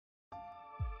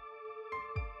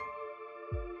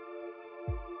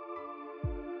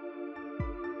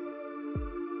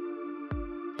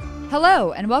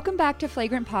Hello, and welcome back to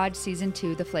Flagrant Pod Season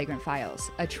 2, The Flagrant Files,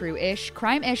 a true-ish,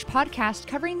 crime-ish podcast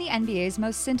covering the NBA's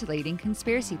most scintillating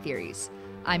conspiracy theories.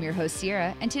 I'm your host,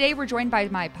 Sierra, and today we're joined by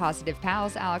my positive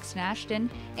pals, Alex and Ashton,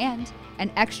 and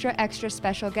an extra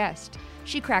special guest.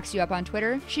 She cracks you up on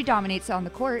Twitter, she dominates on the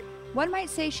court, one might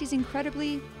say she's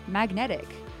incredibly magnetic.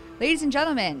 Ladies and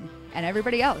gentlemen, and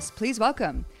everybody else, please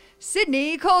welcome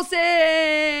Sydney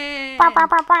Colson!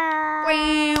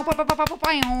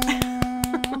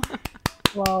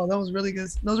 Wow, that was really good.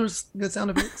 Those were good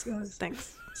sound effects, guys.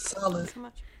 Thanks. Solid. So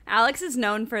much. Alex is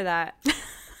known for that.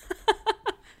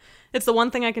 It's the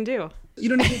one thing I can do. You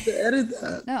don't need to edit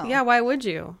that. No. Yeah, why would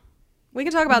you? We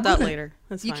can talk about that later.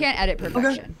 That's You fine. can't edit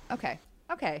perfection.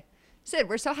 Okay. Sid,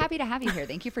 we're so happy to have you here.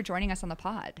 Thank you for joining us on the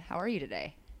pod. How are you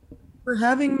today? For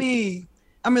having me.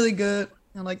 I'm really good.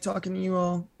 I like talking to you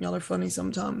all. Y'all are funny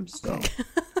sometimes. So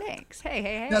Thanks.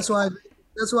 Hey. that's why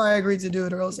I agreed to do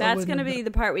it, or else I That's wouldn't going to have be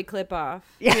the part we clip off.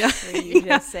 Yeah. Where you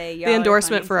just say, The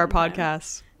endorsement for our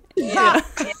podcast. Yeah.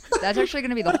 That's actually going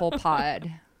to be the whole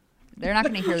pod. They're not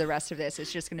going to hear the rest of this.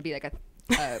 It's just going to be like a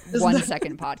 1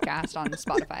 second podcast on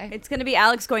Spotify. It's going to be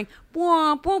Alex going,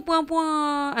 bwah, bwah, bwah,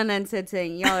 bwah, and then Sid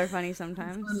saying, y'all are funny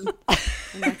sometimes.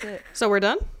 And that's it. So we're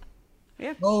done?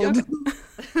 Yeah. Bold.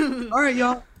 All right,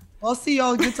 y'all. I'll see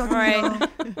y'all. Good talking All to y'all.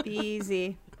 right. Be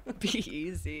easy. Be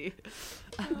easy.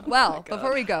 Well,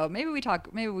 before we go, maybe we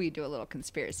do a little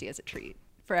conspiracy as a treat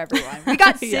for everyone. We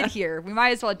got Sid Yeah. here. We might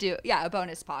as well do a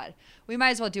bonus pod. We might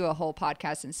as well do a whole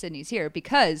podcast and Sydney's here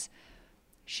because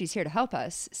she's here to help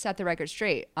us set the record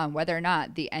straight on whether or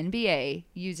not the NBA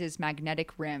uses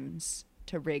magnetic rims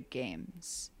to rig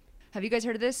games. Have you guys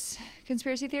heard of this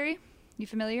conspiracy theory? You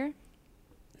familiar?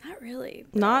 Not really.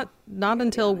 Not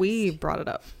until we brought it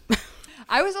up.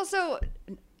 I was also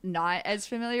not as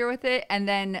familiar with it, and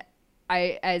then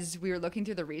as we were looking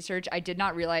through the research, I did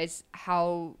not realize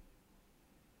how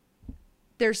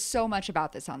there's so much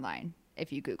about this online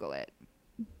if you Google it.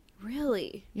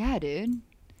 Really? Yeah, dude.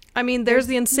 I mean, there's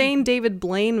the insane David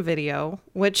Blaine video,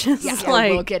 which is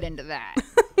We'll like, get into that.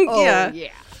 Yeah.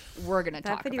 Yeah. We're gonna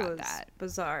That talk video about was that.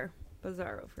 bizarre.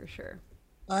 Bizarro for sure.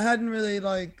 I hadn't really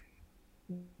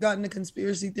gotten to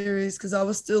conspiracy theories because I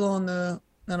was still on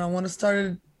and I want to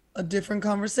start a different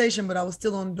conversation, but I was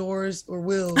still on doors or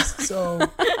wheels. So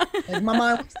my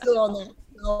mind was still on that.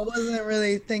 I wasn't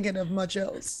really thinking of much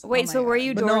else. Wait, my so were God.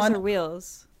 you But no, doors I'm- or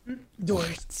wheels?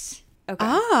 Doors. Okay.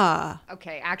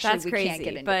 Okay, actually, That's we crazy, can't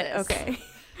get into but this. okay.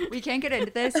 We can't get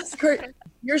into this. That's great.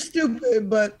 You're stupid,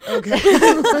 but okay.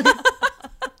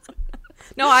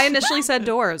 No, I initially said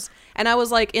doors. And I was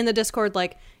like in the Discord,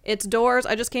 like, it's doors.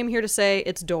 I just came here to say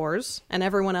it's doors. And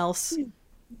everyone else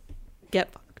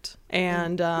get fucked.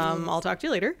 And I'll talk to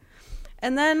you later.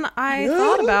 And then I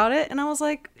thought about it and I was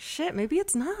like, shit, maybe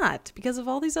it's not because of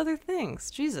all these other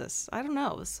things. Jesus, I don't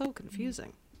know. It was so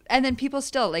confusing. And then people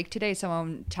still, like today,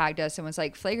 someone tagged us and was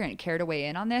like, Flagrant, care to weigh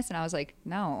in on this? And I was like,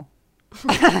 no.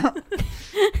 No,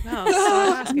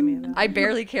 stop asking me that. I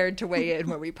barely cared to weigh in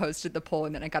when we posted the poll,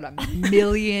 and then I got a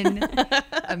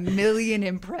million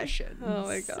impressions. Oh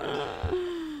my God.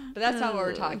 But that's not what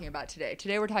we're talking about today.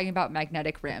 Today we're talking about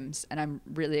magnetic rims, and I'm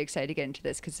really excited to get into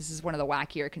this because this is one of the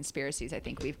wackier conspiracies I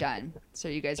think we've done. So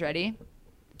you guys ready?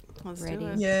 Let's Ready. do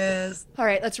it. Yes. All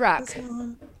right, let's rock.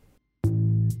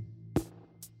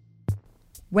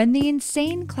 When the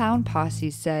Insane Clown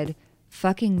Posse said,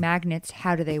 "Fucking magnets,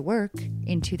 how do they work?"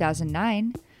 in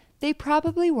 2009, they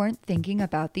probably weren't thinking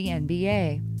about the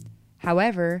NBA.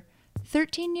 However,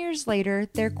 13 years later,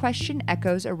 their question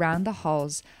echoes around the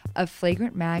halls of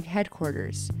Flagrant Mag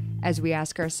headquarters as we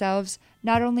ask ourselves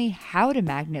not only how do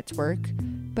magnets work,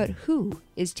 but who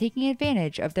is taking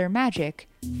advantage of their magic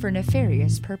for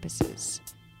nefarious purposes.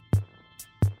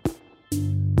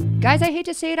 Guys, I hate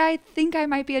to say it, I think I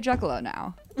might be a juggalo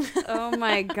now. Oh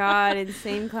my God,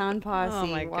 Insane Clown Posse. Oh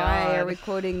my Why are God. we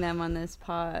quoting them on this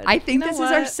pod? I think You know this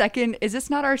is our what? second. Is this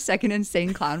not our second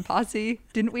Insane Clown Posse?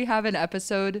 Didn't we have an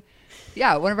episode?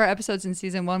 Yeah, one of our episodes in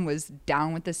season 1 was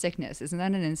Down with the Sickness. Isn't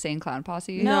that an Insane Clown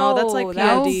Posse? No, that's like No,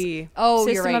 that's- POD. Oh,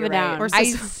 System you're right. of a You're Down. right. Or I,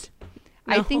 System-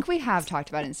 I No. think we have talked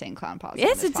about Insane Clown Posse.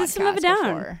 Yes, on this it's System of a podcast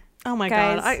Down. before. Oh my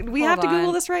Guys, God. We hold have to Google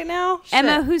on. this right now?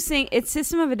 Emma, Shit. who's saying it's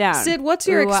System of a Down. Sid, what's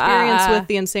your Ooh, experience with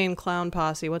the Insane Clown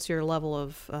Posse? What's your level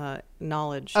of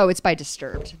knowledge? Oh, it's by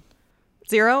Disturbed.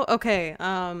 0? Okay.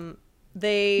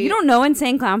 They You don't know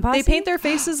Insane Clown Posse? They paint their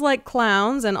faces like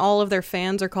clowns, and all of their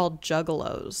fans are called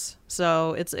juggalos.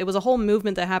 So it was a whole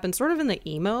movement that happened sort of in the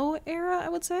emo era, I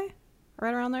would say,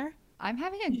 right around there. I'm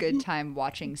having a good time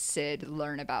watching Sid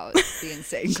learn about the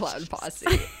Insane Clown Posse.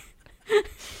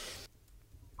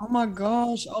 Oh my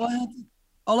gosh!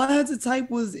 All I had to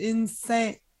type was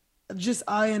insane. just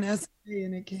INSA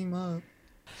and it came up.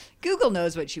 Google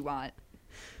knows what you want.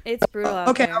 It's brutal out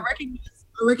Okay, there.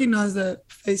 I recognize that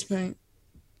face paint.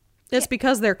 It's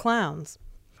because they're clowns.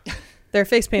 Their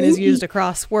face paint is used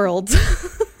across worlds.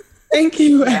 Thank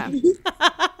you. Yeah. Abby.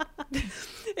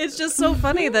 It's just so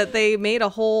funny that they made a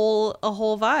whole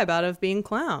vibe out of being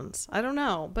clowns. I don't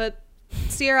know, but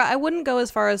Sierra, I wouldn't go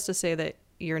as far as to say that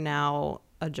you're now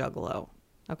a juggalo.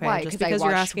 Okay, Why? just I because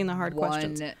you're watched asking the hard one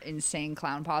questions. Insane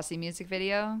Clown Posse music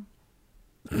video.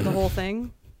 The whole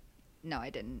thing. No, I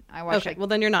didn't. I watched. Okay, well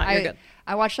then you're not. You're good.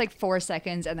 I watched like 4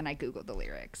 seconds and then I googled the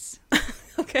lyrics.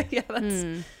 Okay,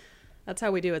 yeah, that's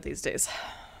how we do it these days.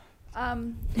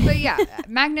 But yeah,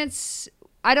 magnets.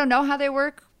 I don't know how they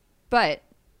work, but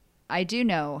I do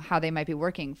know how they might be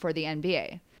working for the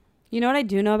NBA. You know what I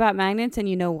do know about magnets, and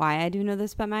you know why I do know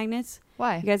this about magnets?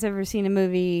 Why? You guys ever seen a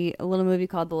little movie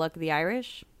called The Luck of the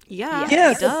Irish? Yeah.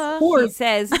 Yes, Duh. of He course.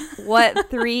 says, what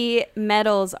 3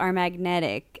 metals are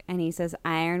magnetic? And he says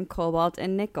iron, cobalt,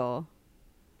 and nickel.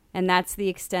 And that's the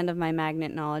extent of my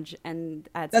magnet knowledge, and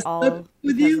that's all with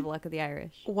because you? of Luck of the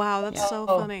Irish. Wow, that's so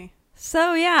funny.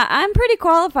 So yeah, I'm pretty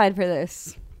qualified for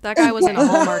this. That guy was in a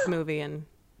Hallmark movie and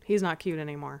he's not cute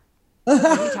anymore. We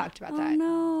talked about Oh that.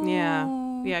 no.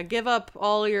 Yeah. Yeah, give up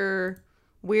all your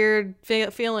weird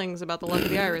feelings about the Luck of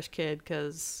the Irish kid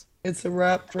because It's a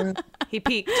wrap for him. he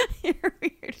peaked. Your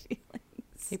weird feeling.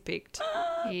 He peaked.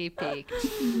 He peaked.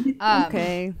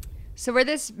 Okay. So where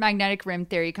this magnetic rim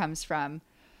theory comes from,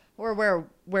 or where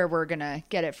we're gonna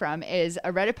get it from, is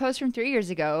a Reddit post from 3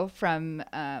 years ago from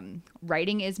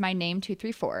Writing Is My Name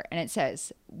 234, and it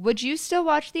says, "Would you still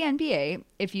watch the NBA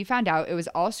if you found out it was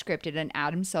all scripted and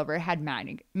Adam Silver had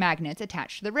magnets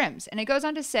attached to the rims?" And it goes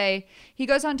on to say, he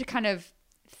goes on to kind of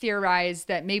theorize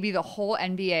that maybe the whole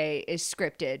NBA is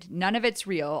scripted, none of it's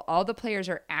real, all the players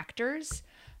are actors.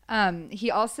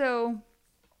 He also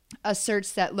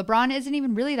asserts that LeBron isn't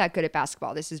even really that good at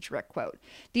basketball. This is a direct quote.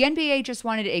 "The NBA just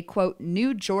wanted a, quote,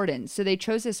 new Jordan, so they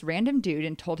chose this random dude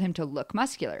and told him to look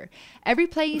muscular. Every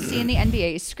play you see in the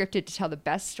NBA is scripted to tell the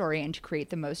best story and to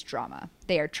create the most drama.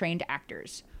 They are trained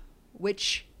actors,"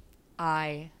 which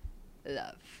I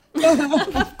love.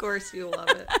 Of course you love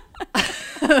it.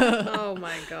 Oh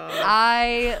my god.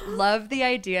 I love the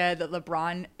idea that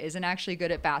LeBron isn't actually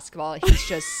good at basketball. He's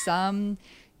just some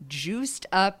juiced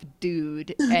up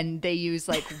dude, and they use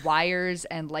like wires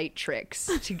and light tricks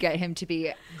to get him to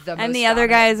be the most And the other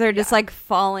dominant. guys are just Yeah. like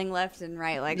falling left and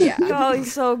right. Like, Yeah. oh,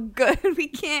 he's so good. We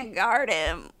can't guard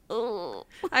him. Ugh.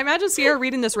 I imagine Sierra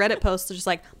reading this Reddit post is just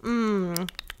like,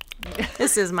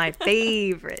 this is my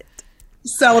favorite.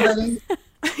 Salivating.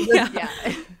 Yeah.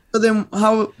 So then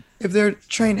how, if they're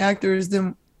trained actors,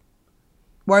 then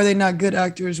why are they not good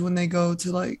actors when they go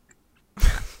to like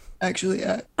actually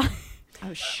act?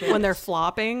 Oh shit. When they're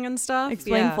flopping and stuff.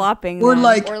 Explain Yeah. flopping. Or then.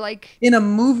 like Or like in a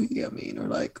movie, I mean, or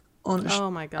like on a show.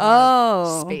 Oh my god.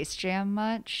 Oh. Space Jam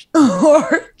much?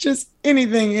 Or just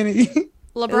anything.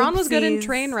 LeBron was good in Oopsies.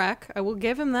 Trainwreck. I will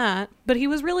give him that. But he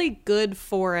was really good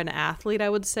for an athlete, I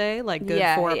would say. Like good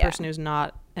Yeah, for a yeah. person who's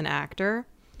not an actor.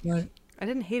 Right. I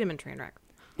didn't hate him in Trainwreck.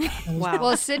 Wow.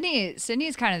 Well,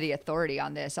 Sydney's kind of the authority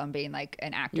on this, on being like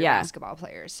an actor Yeah. basketball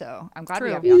player. So I'm glad True.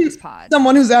 we have you on this pod.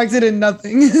 Someone who's acted in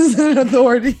nothing is an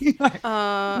authority.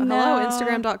 Hello,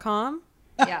 Instagram.com.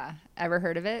 Yeah. Ever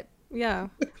heard of it? Yeah.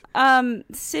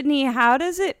 Sydney, how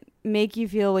does it make you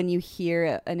feel when you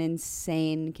hear an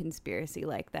insane conspiracy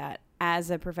like that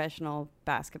as a professional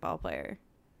basketball player?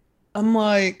 I'm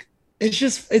like,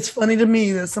 it's funny to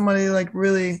me that somebody like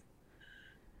really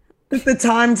took the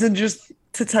time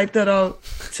to type that out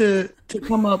to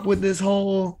come up with this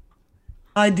whole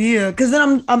idea. Because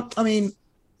then I mean,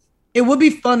 it would be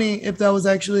funny if that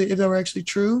were actually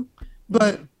true,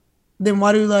 but then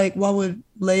why would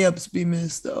layups be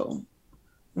missed though?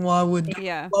 Why would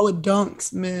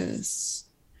dunks miss?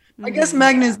 I guess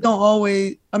magnets don't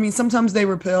always. I mean, sometimes they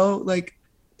repel. Like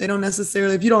they don't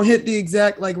necessarily. If you don't hit the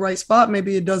exact like right spot,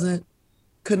 maybe it doesn't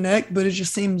connect. But it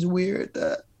just seems weird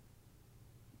that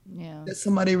Yeah.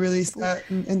 somebody really sat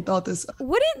and thought this.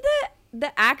 Wouldn't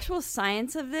the actual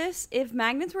science of this, if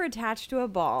magnets were attached to a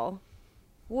ball,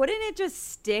 wouldn't it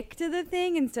just stick to the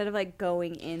thing instead of like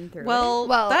going in through Well,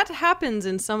 Well- that happens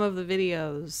in some of the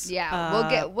videos.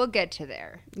 Yeah. We'll get to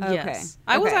there. Okay. Yes.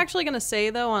 I was Okay. actually going to say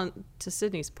though, to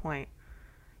Sydney's point,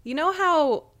 you know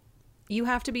how you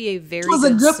have to be a very It was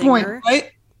a good point, singer?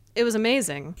 right? It was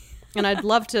amazing, and I'd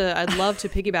love to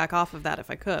piggyback off of that if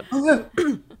I could.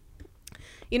 Okay.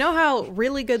 You know how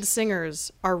really good singers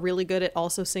are really good at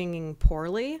also singing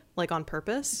poorly, like on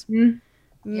purpose?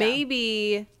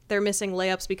 Maybe they're missing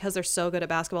layups because they're so good at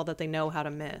basketball that they know how to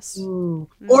miss.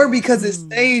 Or because it's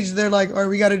staged, they're like, "Or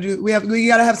we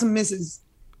gotta have some misses."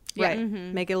 Right.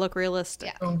 Make it look realistic.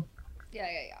 Yeah. So,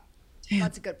 Yeah.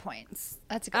 That's a good point.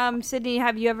 That's a good Sydney,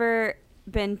 have you ever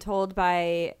been told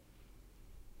by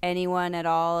anyone at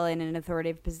all in an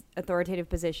authoritative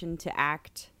position to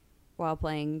act while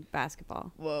playing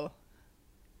basketball? Whoa.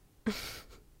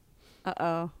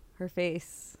 Uh-oh. Her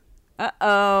face.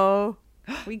 Uh-oh.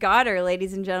 We got her,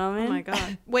 ladies and gentlemen. Oh my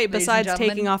god. Wait, Ladies and besides gentlemen.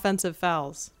 taking offensive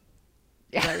fouls.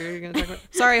 Is that what you're gonna talk about?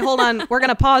 Sorry, hold on. We're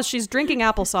gonna pause. She's drinking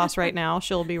applesauce right now.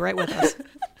 She'll be right with us.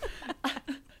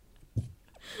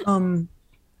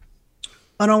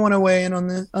 I don't want to weigh in on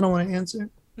this. I don't want to answer.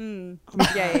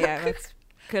 Yeah. That's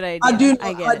a good idea.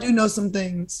 I do know some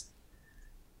things.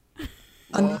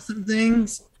 I know some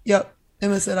things. Yep.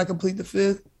 Emma said I complete the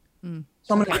 5th.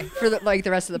 So I'm gonna For the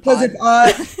rest of the because pod.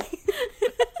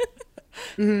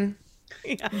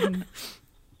 if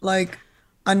like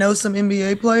I know some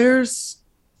NBA players,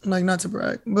 like not to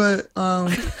brag, but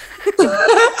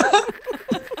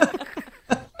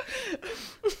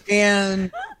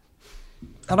and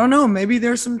I don't know, maybe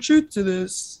there's some truth to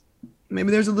this.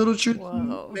 Maybe there's a little truth.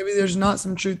 Maybe there's not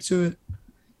some truth to it.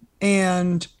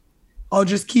 And I'll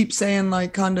just keep saying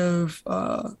like kind of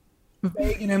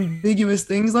vague and ambiguous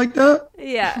things like that.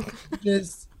 Yeah.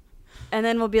 Just And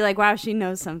then we'll be like, wow, she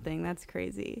knows something. That's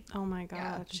crazy. Oh my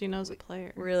god. She knows a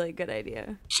player. Really good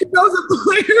idea. she knows a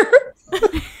player.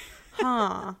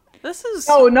 Huh. This is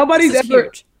No, nobody's this is ever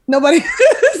huge.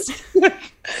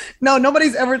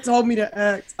 nobody's ever told me to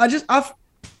act. I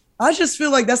just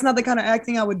feel like that's not the kind of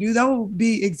acting I would do. That would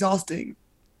be exhausting.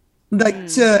 Like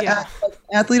to yeah. act like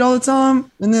an athlete all the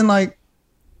time and then like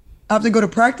I have to go to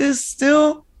practice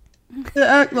still to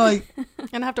act like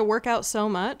And have to work out so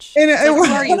much. And It's like, who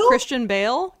are you, I don't- Christian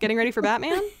Bale? Getting ready for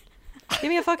Batman? Give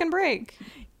me a fucking break.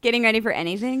 Getting ready for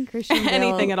anything? Christian Bale?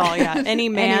 Anything at all, yeah. Any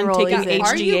man role taking he's in.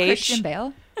 Are you Christian HGH.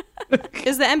 Bale?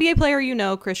 Is the NBA player you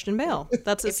know Christian Bale?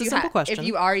 It's a simple question. If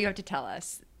you are, you have to tell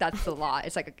us. That's the law.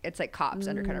 It's like cops,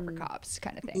 undercover for cops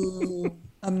kind of thing. ooh,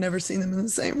 I've never seen them in the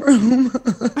same room.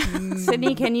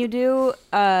 Sydney, can you do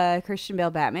a Christian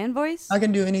Bale Batman voice? I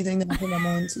can do anything that I put my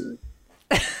mind to.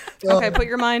 So, Okay, put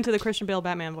your mind to the Christian Bale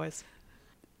Batman voice.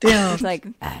 damn. It's like,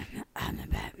 I'm the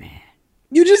Batman.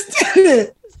 You just did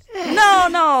it.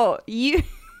 No, you.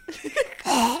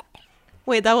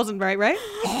 Wait, that wasn't right?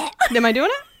 Am I doing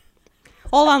it?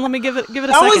 Hold on, let me give it a That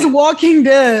second. was Walking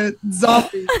Dead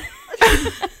zombie.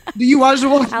 Do you watch The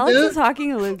Walking Alex Dead? is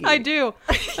talking a loogie. I do.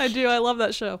 I love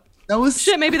that show. That was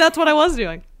Shit, maybe that's what I was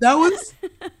doing. that was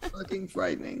fucking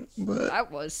frightening. But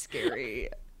That was scary.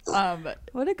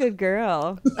 What a good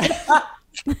girl. What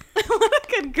a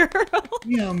good girl.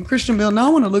 yeah, Christian Bale. Now I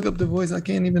want to look up the voice. I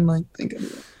can't even like think of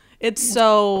it. It's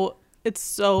so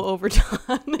overdone.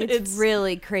 It's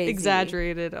really crazy.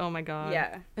 exaggerated. Oh my god.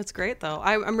 Yeah. It's great though.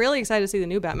 I'm really excited to see the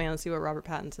new Batman and see what Robert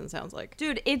Pattinson sounds like.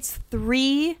 Dude, it's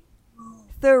 3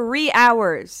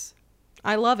 hours.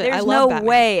 I love it. There's I love no Batman.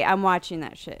 way I'm watching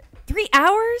that shit. 3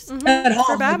 hours? At home,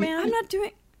 For Batman. I'm not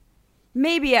doing.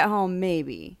 Maybe at home,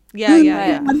 maybe.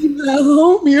 Yeah. Not even at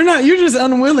home. You're just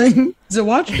unwilling to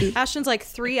watch it. Ashton's like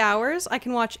 3 hours. I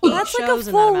can watch 8 That's like a shows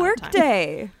in that full amount work of time.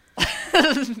 day.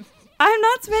 I'm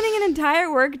not spending an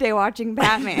entire work day watching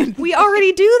Batman. We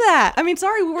already do that. I mean,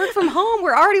 sorry, we work from home.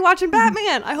 We're already watching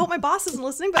Batman. I hope my boss isn't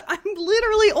listening, but I'm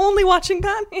literally only watching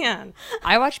Batman.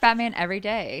 I watch Batman every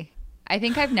day. I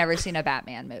think I've never seen a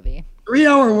Batman movie.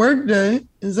 3-hour workday.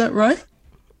 Is that right?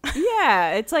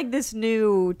 Yeah, it's like this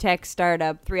new tech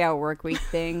startup 3-hour work week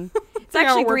thing. It's 3-hour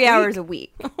actually work 3 week? hours a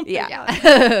week. Yeah,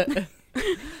 Yeah.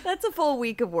 that's a full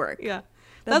week of work. Yeah.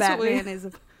 The That's what we- Batman is.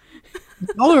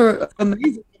 Y'all are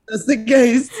amazing. If that's the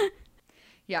case.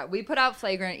 Yeah, we put out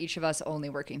Flagrant, each of us only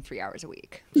working 3 hours a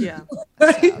week. Yeah. We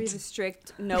have a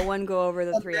strict. No one go over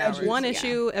the 3 hours. One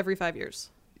issue every 5 years.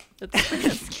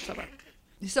 It's so bad.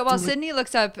 So while Sydney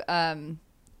looks up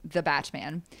the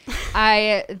Batman,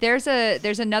 there's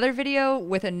another video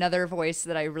with another voice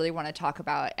that I really want to talk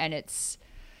about, and it's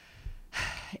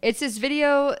this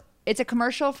video. It's a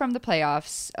commercial from the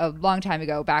playoffs a long time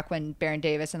ago, back when Baron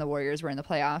Davis and the Warriors were in the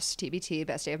playoffs. TBT,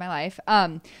 best day of my life.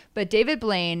 But David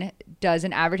Blaine does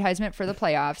an advertisement for the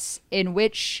playoffs in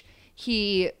which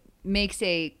he makes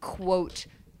a quote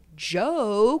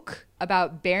joke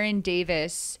about Baron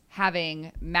Davis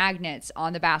having magnets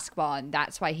on the basketball, and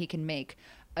that's why he can make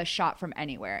a shot from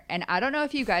anywhere. And I don't know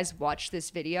if you guys watched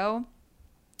this video,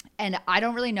 and I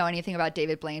don't really know anything about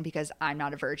David Blaine because I'm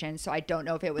not a virgin, so I don't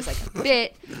know if it was like a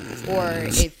bit or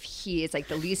if he is like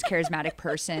the least charismatic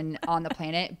person on the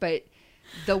planet. But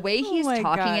the way he's my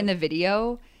talking God. in the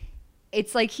video,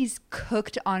 it's like he's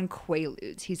cooked on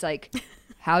Quaaludes. He's like,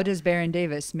 how does Baron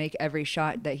Davis make every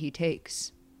shot that he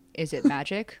takes? Is it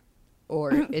magic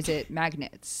or is it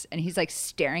magnets? And he's like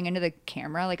staring into the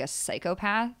camera like a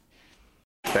psychopath.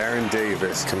 Baron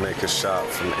Davis can make a shot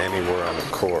from anywhere on the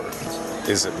court.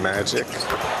 Is it magic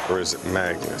or is it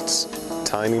magnets?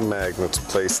 Tiny magnets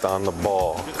placed on the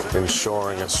ball,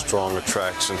 ensuring a strong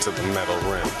attraction to the metal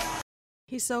rim.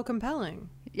 He's so compelling.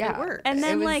 Yeah. It works. And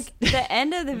then, It was- like, the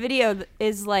end of the video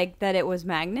is, like, that it was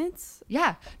magnets.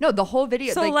 Yeah. No, the whole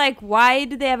video. So, like, why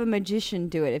did they have a magician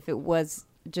do it if it was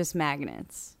just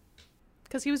magnets?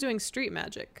 Because he was doing street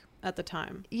magic at the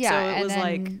time. Yeah, So it and was then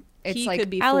like it's he like- could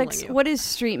be Alex, fooling you. what is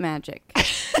street magic?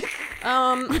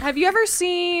 Have you ever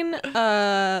seen in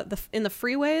the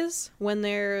freeways when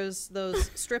there's those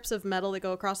strips of metal that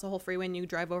go across the whole freeway and you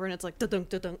drive over and it's like da-dunk,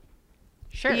 da-dunk.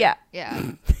 sure. Yeah.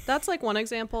 Yeah. That's like one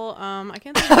example. I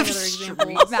can't think of any other Street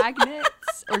examples.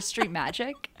 magnets or street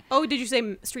magic. Oh, did you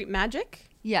say street magic?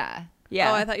 Yeah.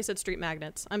 Yeah. Oh, I thought you said street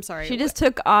magnets. I'm sorry. She just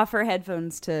took off her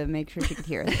headphones to make sure she could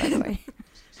hear us, by the way.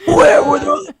 Where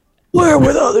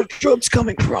were the other drugs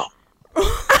coming from?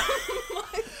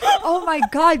 Oh my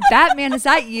God, Batman, is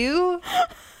that you?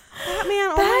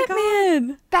 Batman. Oh my god,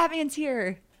 Batman! Batman's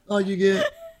here. Oh, you get.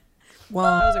 that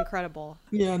Wow. was incredible.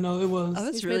 Yeah, no, it was. Oh,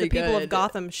 that's He's really made the people good. of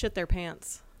Gotham shit their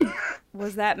pants.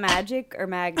 Was that magic or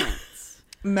magnets?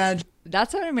 Magic.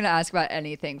 That's what I'm going to ask about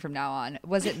anything from now on.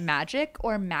 Was it magic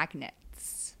or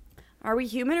magnets? Are we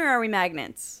human or are we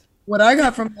magnets? What I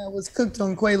got from that was cooked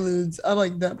on Quaaludes. I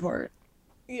like that part.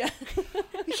 Yeah.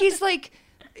 He's like,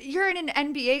 you're in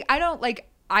an NBA.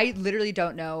 I literally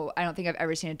don't know. I don't think I've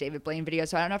ever seen a David Blaine video,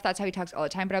 so I don't know if that's how he talks all the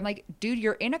time. But I'm like, dude,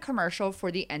 you're in a commercial for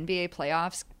the NBA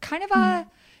playoffs. Kind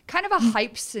of a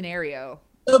hype scenario.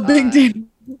 A big deal.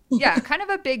 Yeah, kind of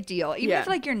a big deal. Even Yeah. if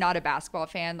like you're not a basketball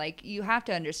fan, like you have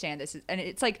to understand this. And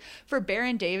it's like for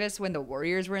Baron Davis when the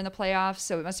Warriors were in the playoffs,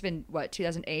 so it must have been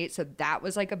 2008. So that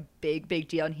was like a big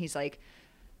deal. And he's like,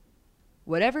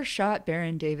 whatever shot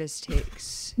Baron Davis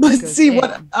takes. But goes see, in.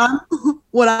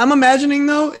 what I'm imagining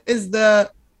though is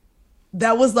that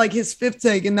was like his fifth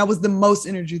take, and that was the most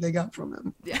energy they got from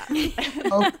him. Yeah.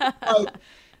 Like,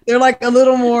 they're like a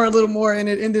little more, and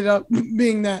it ended up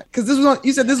being that because this was on.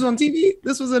 You said this was on TV.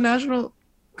 This was a national It was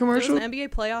commercial. an NBA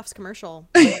playoffs commercial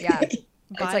Yeah.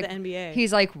 by like- the NBA.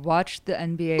 He's like, watch the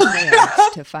NBA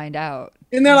playoffs to find out.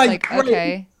 And they're It's like, "Great."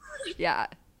 okay. Yeah.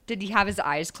 Did he have his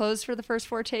eyes closed for the first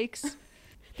 4 takes?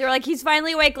 They were like, he's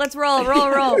finally awake. Let's roll.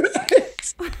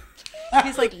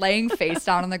 He's like laying face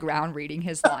down on the ground reading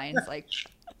his lines like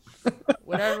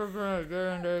whatever.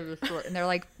 And they're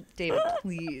like, David,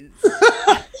 please.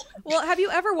 Well, have you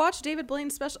ever watched David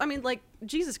Blaine's special? I mean, like,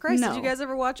 Jesus Christ, No. did you guys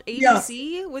ever watch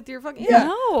ABC with your fucking? Yeah.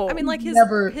 No. I mean, like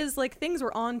Never. his like things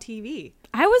were on TV.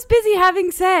 I was busy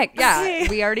having sex. Yeah,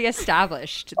 we already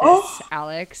established this, Oh.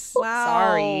 Alex. Wow.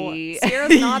 Sorry.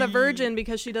 Sierra's not a virgin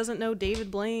because she doesn't know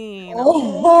David Blaine.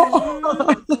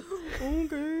 Oh.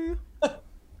 Okay.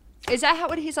 Is that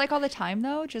what he's like all the time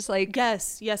though? Just like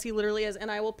Yes, he literally is, and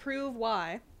I will prove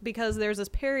why. Because there's this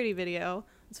parody video.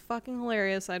 It's fucking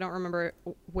hilarious. I don't remember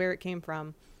where it came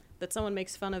from. That someone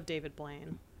makes fun of David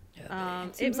Blaine.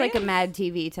 Seems like a Mad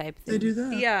TV type They thing. do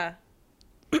that. Yeah.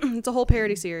 It's a whole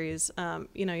parody series.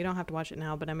 You don't have to watch it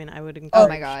now, but I mean, I would oh encourage.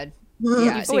 my god. Yeah. Yeah.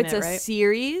 You've Oh, seen it's it, a right?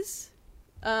 series?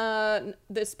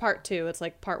 This part 2. It's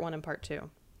like part 1 and part 2.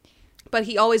 But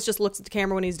he always just looks at the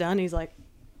camera when he's done. He's like,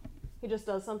 he just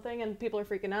does something, and people are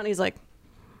freaking out. And he's like,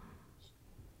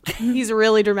 he's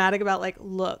really dramatic about like,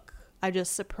 look, I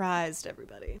just surprised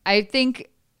everybody. I think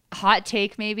hot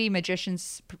take maybe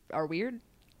magicians are weird.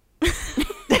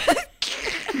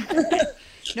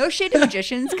 No shade to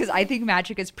magicians because I think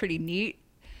magic is pretty neat.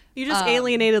 You just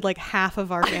alienated like half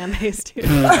of our fan base, dude.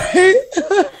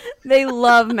 They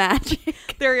love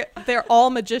magic. They're all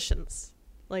magicians.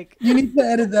 Like, You need to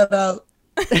edit that out.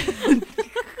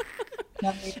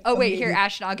 Oh wait, here,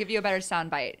 Ashton, I'll give you a better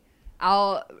soundbite.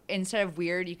 Instead of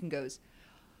weird, you can go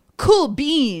cool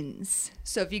beans.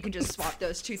 So if you can just swap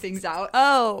those two things out.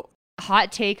 Oh.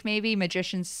 Hot take maybe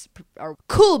magicians are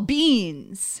cool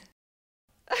beans.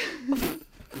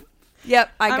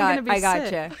 Yep, I'm gonna be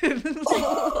gotcha.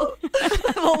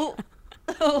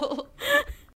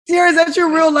 Sierra, is that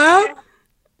your real laugh?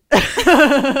 yeah.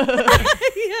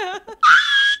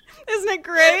 Isn't it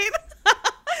great?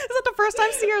 Is that the first time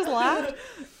Sierra's laughed?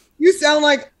 You sound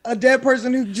like a dead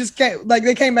person who just came, like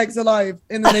they came back to life,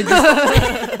 and then they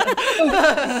just.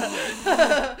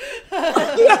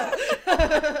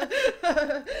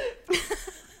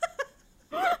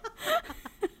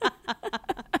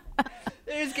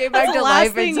 They just came back That's to the last life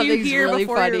and thing you something's hear really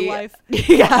before funny. your life.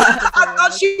 Yeah. I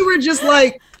thought you were just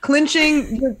like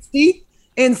clenching your teeth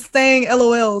and saying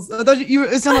LOLs. I thought you were.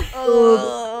 It sounded like.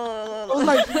 I was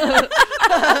like.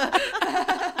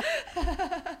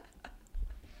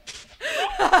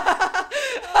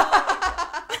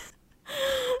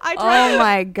 I tried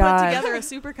my to God. put together a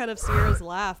supercut of Sierra's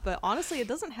laugh, but honestly, it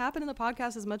doesn't happen in the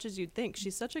podcast as much as you'd think.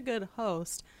 She's such a good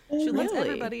host. She lets Really?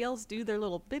 everybody else do their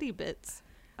little bitty bits,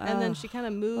 and then she kind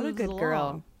of moves what a good along.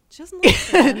 girl. She doesn't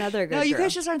listen. Another good No, you girl.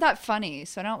 guys just aren't that funny,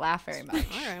 so I don't laugh very much.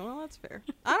 All right, well, that's fair.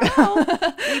 I don't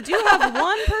know. We do have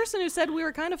one person who said we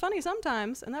were kind of funny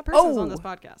sometimes, and that person's on this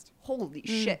podcast. Holy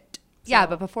shit. Yeah,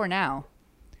 but before now.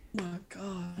 Oh my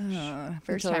god.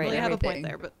 First all time right. with We have a point everything.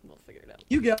 there, but we'll figure it out.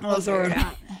 You get I'll us figure it or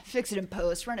out. Fix it in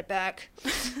post. Run it back.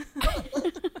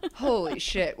 Holy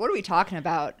shit. What are we talking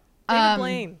about? David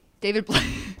Blaine. David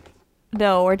Blaine.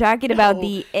 No, we're talking about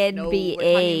the NBA. No, we're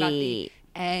talking about the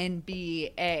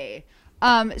NBA.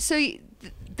 So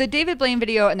the David Blaine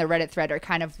video and the Reddit thread are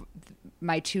kind of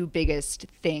my two biggest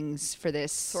things for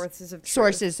this. Sources of truth.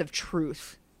 Sources of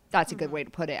truth. That's a good way to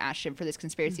put it, Ashton, for this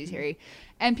conspiracy theory.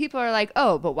 And people are like,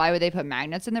 oh, but why would they put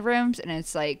magnets in the rooms? And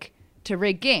it's like, to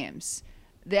rig games.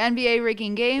 The NBA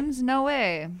rigging games? No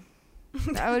way.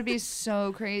 That would be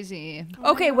so crazy.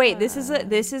 Okay, wait. This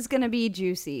is gonna be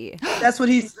juicy. that's what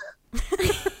he said.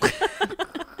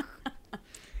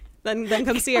 Then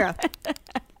comes Sierra.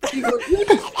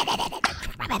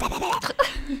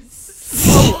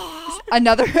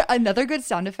 Another good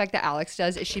sound effect that Alex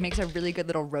does is she makes a really good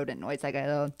little rodent noise, like a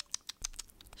little,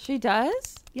 She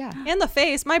does? yeah. In the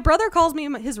face. My brother calls me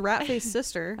his rat-faced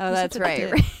sister. Oh, that's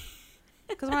right.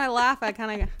 Because when I laugh, I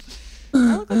kind of...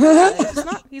 I look like a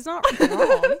rat. He's not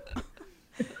wrong.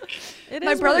 It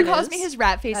My is brother what it calls is. me his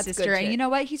rat-faced That's good sister, and shit. you know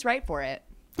what? He's right for it.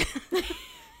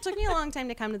 Took me a long time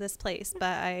to come to this place,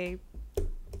 but I'm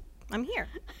here,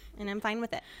 and I'm fine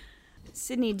with it.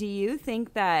 Sydney, do you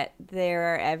think that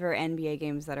there are ever NBA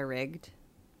games that are rigged?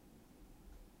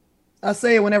 I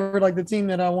say it whenever like the team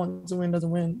that I want to win doesn't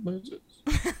win, but it's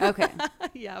just, Okay.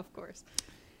 Yeah, of course.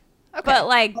 But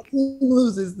like, if the team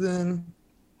loses, then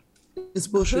it's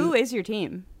bullshit. who is your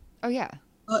team? Oh, yeah.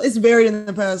 It's varied in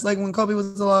the past. Like when Kobe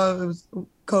was alive, it was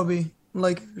Kobe,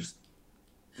 Lakers.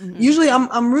 Usually,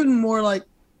 I'm rooting more like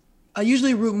I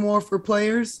usually root more for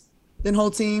players than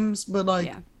whole teams, but like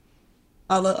Yeah.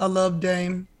 I love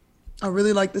Dame. I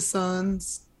really like the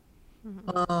Suns.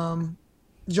 Joel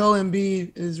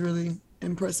Embiid is really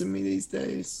impressing me these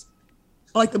days.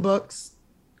 I like the Bucks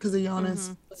because of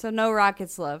Giannis. So no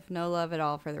Rockets love. No love at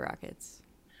all for the Rockets.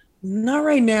 Not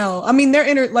right now. I mean,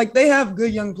 they're like they have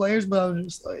good young players, but I was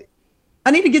just like,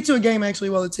 I need to get to a game actually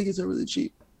while the tickets are really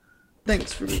cheap.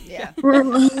 Thanks for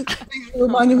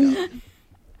reminding me.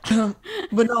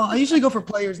 But no, I usually go for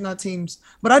players, not teams.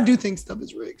 But I do think stuff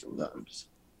is rigged sometimes.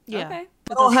 Yeah. Okay.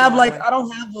 I don't have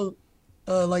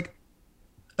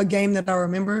a game that I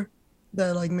remember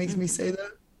that like makes me say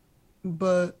that.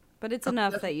 But But it's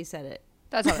enough that you said it.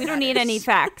 That's all We that don't need matters. any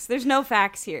facts. There's no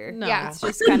facts here. No. Yeah. It's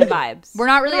just kind of vibes. We're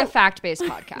not really a fact-based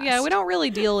podcast. Yeah, we don't really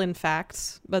deal in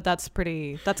facts, but that's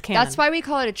canon. That's why we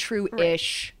call it a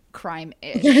true-ish,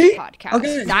 crime-ish Okay. podcast.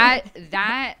 Okay.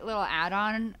 That little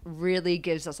add-on really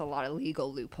gives us a lot of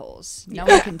legal loopholes. No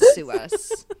one can sue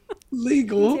us.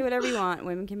 legal. Say whatever you want.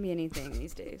 Women can be anything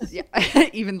these days. Yeah,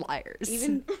 even liars.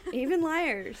 Even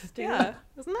liars. Dude. Yeah.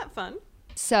 Isn't that fun?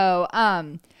 So,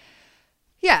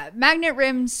 yeah, magnet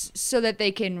rims so that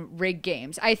they can rig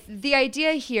games. The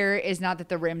idea here is not that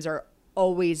the rims are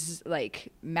always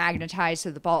like magnetized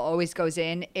so the ball always goes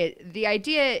in. The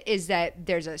idea is that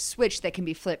there's a switch that can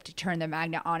be flipped to turn the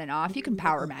magnet on and off. You can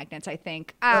power magnets, I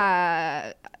think.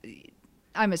 I'm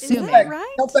assuming. that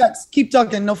right? No facts. Keep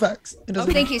talking. No facts. It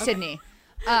doesn't Thank you, Sydney.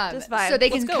 Just vibe. So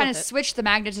they Let's can go kind with of it. switch the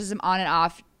magnetism on and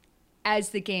off as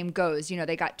the game goes. You know,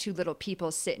 they got two little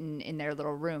people sitting in their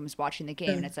little rooms watching the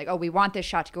game, and it's like, oh, we want this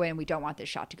shot to go in, we don't want this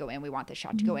shot to go in, we want this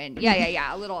shot to go in.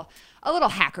 Yeah. A little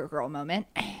hacker girl moment.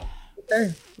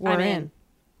 Okay. We're I'm in.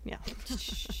 Yeah.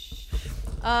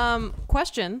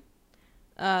 Question.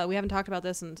 We haven't talked about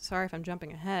this, and sorry if I'm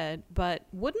jumping ahead, but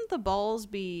wouldn't the balls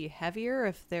be heavier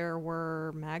if there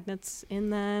were magnets in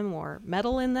them or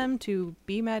metal in them to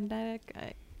be magnetic?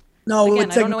 No, it Again, would I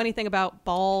take don't know anything about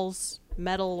balls,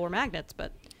 metal, or magnets,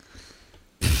 but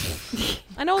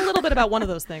I know a little bit about one of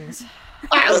those things.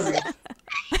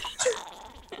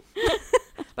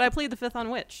 But I plead the fifth on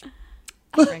which.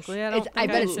 Frankly, I don't. I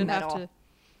think bet it's should have metal. to-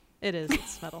 It is.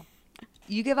 It's metal.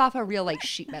 You give off a real like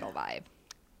sheet metal vibe.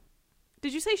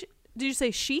 Did you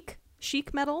say chic?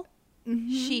 Chic metal?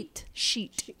 Sheet.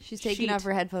 Sheet. She's taking Sheet. off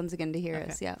her headphones again to hear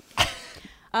us. Yeah.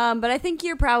 But I think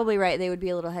you're probably right. They would be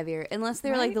a little heavier, unless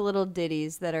they're like Right? the little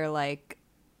ditties that are like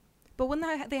But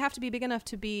wouldn't they have to be big enough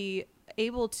to be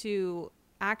able to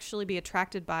actually be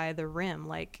attracted by the rim?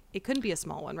 Like, it couldn't be a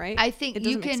small one, right? I think It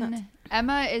you doesn't make can. sense.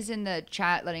 Emma is in the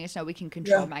chat letting us know we can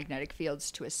control Yeah. magnetic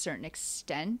fields to a certain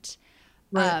extent.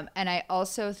 Right. And I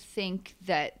also think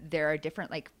that there are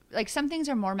different, like some things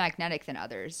are more magnetic than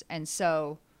others. And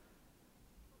so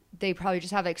they probably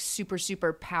just have like super,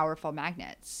 super powerful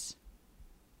magnets.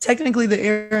 Technically, the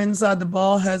air inside the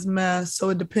ball has mass, so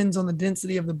it depends on the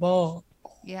density of the ball.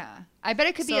 Yeah. I bet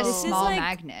it could be a So- This is small like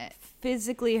magnet.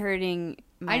 Physically hurting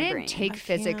my I didn't brain. take I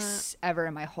physics ever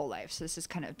in my whole life. So this is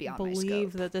kind of beyond my Believe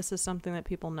scope. that this is something that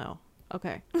people know.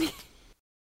 Okay.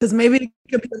 Because maybe it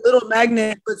could be a little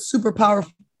magnet, but super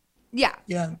powerful. Yeah.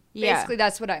 Yeah. Yeah. Basically,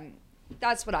 that's what I'm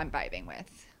vibing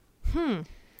with.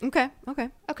 Okay. Okay.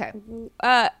 Okay.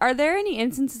 Are there any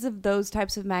instances of those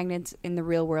types of magnets in the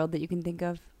real world that you can think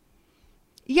of?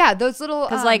 Yeah, those little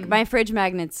Because like my fridge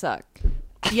magnets suck.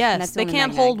 Yes, That's the they only can't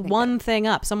magnet I can hold think one thing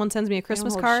up. Someone sends me a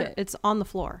Christmas hold card. shit. It's on the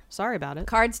floor. Sorry about it.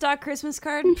 Cardstock Christmas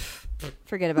card?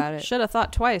 Forget about it. Should have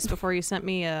thought twice before you sent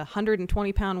me a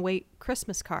 120-pound weight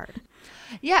Christmas card.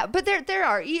 Yeah, but there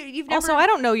are you've never Also, I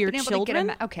don't know your been able to get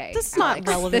children. okay, This is not Alex,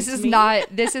 relevant This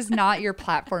to is me. not your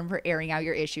platform for airing out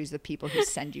your issues with people who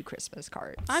send you Christmas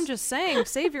cards. I'm just saying,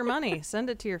 save your money. Send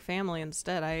it to your family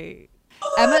instead.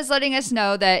 Emma's letting us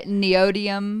know that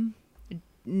neodyme.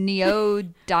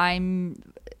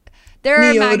 There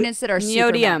are magnets that are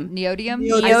super Neodymium. neodymium.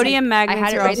 Neodymium magnets I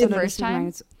had it are right also the known as first time.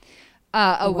 magnets.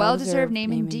 A well-deserved well-deserved name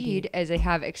name indeed, as they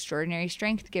have extraordinary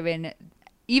strength given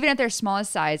even at their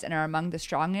smallest size and are among the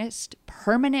strongest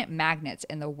permanent magnets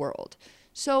in the world.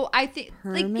 So I think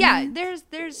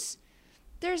there's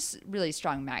really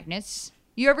strong magnets.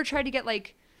 You ever tried to get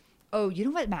like, oh, you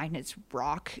know what magnets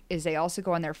rock is they also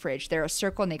go on their fridge. They're a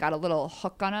circle and they got a little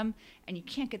hook on them and you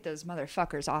can't get those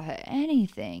motherfuckers off of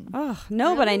anything. Oh,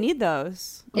 no, but I need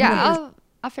those. Yeah,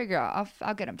 I'll figure out.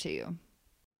 I'll get them to you.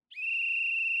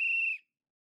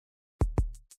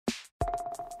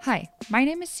 Hi, my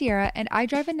name is Sierra, and I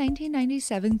drive a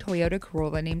 1997 Toyota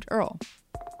Corolla named Earl.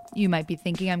 You might be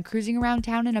thinking I'm cruising around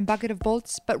town in a bucket of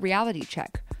bolts, but reality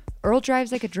check. Earl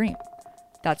drives like a dream.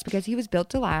 That's because he was built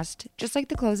to last, just like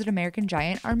the clothes at American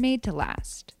Giant are made to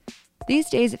last. These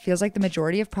days, it feels like the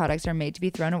majority of products are made to be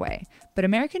thrown away, but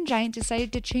American Giant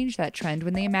decided to change that trend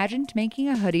when they imagined making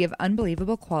a hoodie of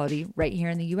unbelievable quality right here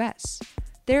in the US.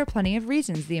 There are plenty of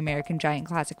reasons the American Giant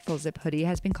Classic Full Zip hoodie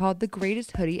has been called the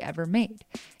greatest hoodie ever made.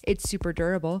 It's super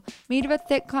durable, made of a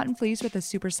thick cotton fleece with a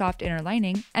super soft inner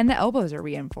lining, and the elbows are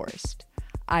reinforced.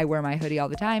 I wear my hoodie all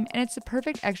the time, and it's the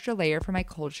perfect extra layer for my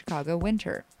cold Chicago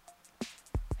winter.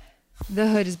 The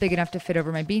hood is big enough to fit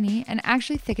over my beanie and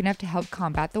actually thick enough to help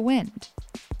combat the wind.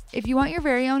 If you want your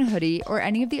very own hoodie or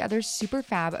any of the other super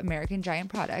fab American Giant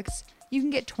products, you can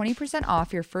get 20%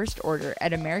 off your first order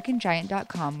at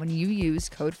AmericanGiant.com when you use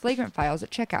code FlagrantFiles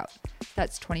at checkout.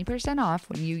 That's 20% off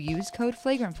when you use code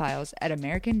FlagrantFiles at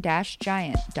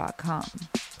American-Giant.com.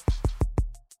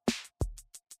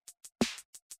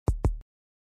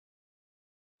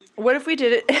 What if we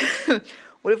did it?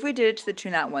 What if we did it to the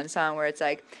tune that one song where it's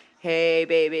like, "Hey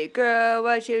baby girl,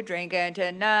 what you drinking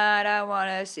tonight? I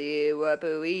wanna see what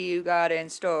buoy you got in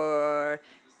store.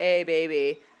 Hey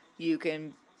baby, you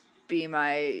can be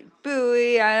my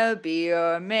buoy, I'll be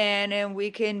your man, and we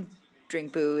can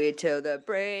drink buoy till the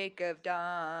break of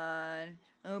dawn.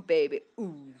 Oh baby,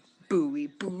 ooh, buoy,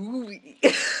 buoy."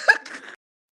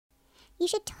 You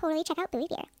should totally check out Buoy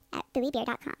Beer at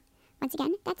buoybeer.com. Once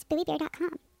again, that's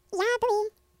buoybeer.com. Yeah, buoy.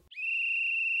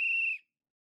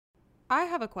 I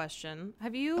have a question.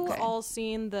 Have you Okay. all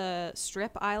seen the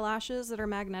strip eyelashes that are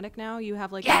magnetic now? You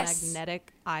have like Yes. a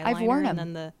magnetic eyeliner worn and 'em.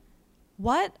 then the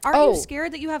what? Are Oh. you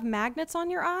scared that you have magnets on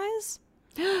your eyes?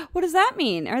 What does that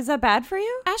mean? Or is that bad for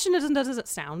you? Ashton, does it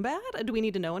sound bad? Do we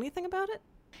need to know anything about it?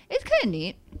 It's kind of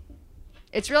neat.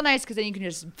 It's real nice because then you can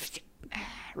just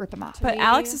rip them off. But me-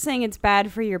 Alex is saying it's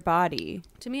bad for your body.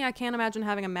 To me, I can't imagine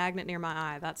having a magnet near my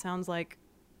eye. That sounds like,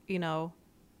 you know,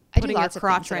 I do putting your lots of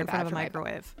crotch things that right are in front bad of a for my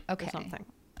microwave Okay. or something.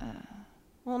 You not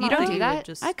don't that do would that?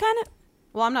 Just, I kind of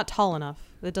well, I'm not tall enough.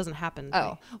 It doesn't happen. to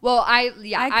Oh, me. well, I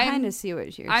I'm kind of see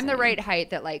what you're I'm the saying. right height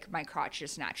that like my crotch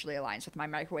just naturally aligns with my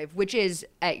microwave, which is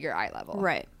at your eye level.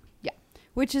 Right. Yeah.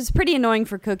 Which is pretty annoying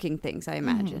for cooking things, I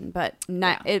imagine. But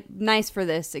Yeah. nice for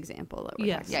this example that we're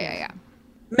Yes. talking Yeah, about. yeah,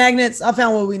 yeah. Magnets. I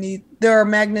found what we need. There are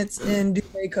magnets in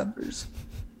duvet covers.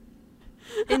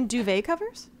 In duvet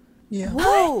covers? Yeah.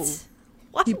 Whoa.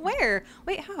 What? Keep- Where?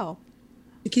 Wait, how?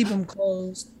 To keep them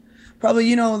closed. Probably,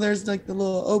 you know, there's like the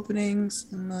little openings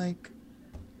and like.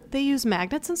 They use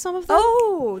magnets in some of them?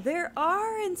 Oh, there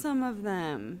are in some of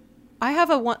them. I have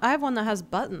one that has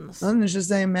buttons. I'm just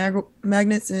saying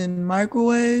magnets in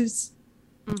microwaves,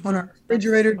 on our That's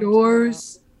refrigerator what I'm talking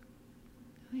doors.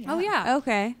 Oh yeah.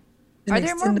 Okay. and Are there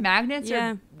more extended- magnets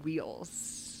Yeah. or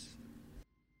wheels?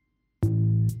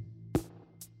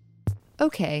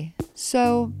 Okay,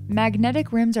 so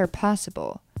magnetic rims are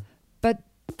possible, but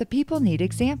the people need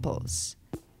examples.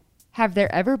 Have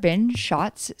there ever been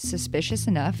shots suspicious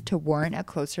enough to warrant a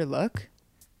closer look?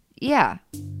 Yeah,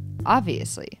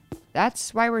 obviously.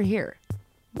 That's why we're here.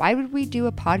 Why would we do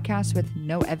a podcast with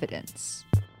no evidence?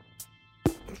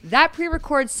 That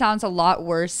pre-record sounds a lot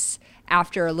worse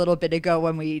after a little bit ago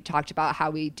when we talked about how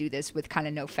we do this with kind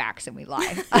of no facts and we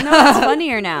lie. No, it's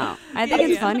funnier now. I think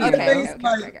it's funnier. Okay. Thanks,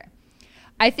 Mike.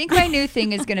 I think my new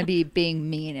thing is going to be being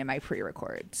mean in my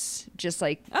pre-records. Just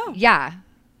like, Oh. yeah.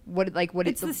 What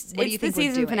It's do you it's think the we're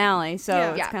season doing? finale, so Yeah.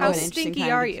 it's Yeah. kind How of an interesting stinky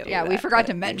time are to you? do Yeah, we that, forgot but-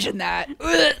 to mention that.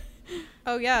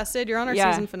 Oh yeah, Sid, you're on our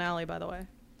Yeah. season finale, by the way.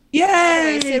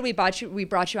 Yay! Sid, we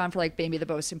brought you on for like maybe the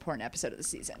most important episode of the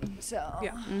season. So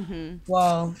Yeah.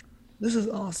 Wow, this is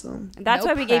awesome. That's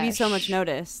No why we gave you so press. much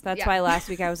notice. That's Yeah. why last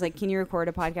week I was like, "Can you record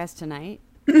a podcast tonight?"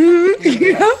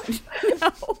 Yeah.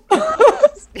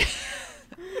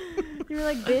 You were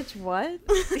like, "Bitch, what?"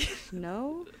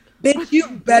 No. Bitch, you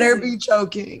better be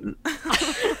choking.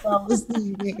 I was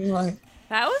thinking, like,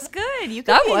 That was good. You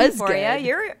That can was for good.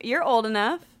 you. You're old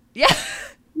enough. yeah,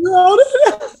 you're old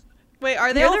enough. Wait,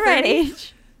 are they They're all the right 30?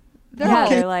 age. They're Yeah, all-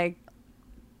 they're like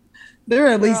They're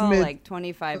at they're least all mid. like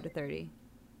 25 to 30.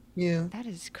 Yeah. that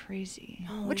is crazy.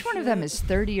 Which one of them is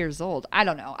 30 years old? I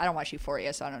don't know. I don't watch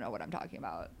Euphoria, so I don't know what I'm talking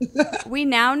about. We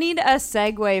now need a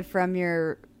segue from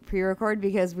your pre-record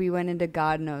because we went into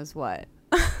God knows what.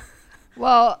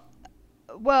 Well,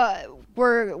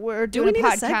 we're doing a we need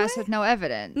a podcast segue? with no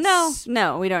evidence.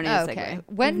 No, we don't need a Okay. segue.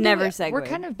 When We've do never we- segued. We're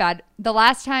kind of bad. The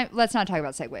last time, let's not talk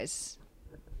about segues.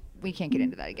 We can't get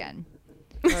into that again.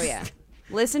 Oh yeah.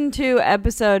 Listen to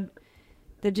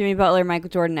the Jimmy Butler Michael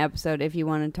Jordan episode if you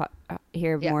want to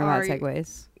hear Yeah, more about are you-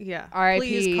 segues. Yeah. R.I.P.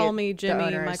 Please call me the Jimmy.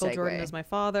 owner of Michael Jordan Segway. is my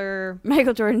father.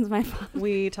 Michael Jordan's my father.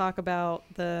 We talk about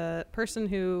the person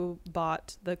who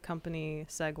bought the company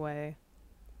Segway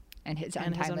And his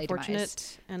and his untimely unfortunate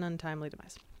demise. and untimely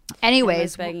demise.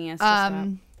 Anyways, begging us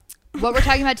to what we're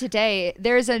talking about today,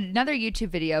 there's another YouTube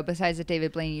video besides the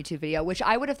David Blaine YouTube video, which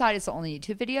I would have thought is the only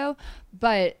YouTube video,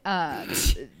 but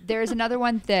there's another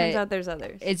one Turns that out there's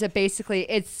others. it's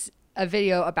a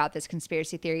video about this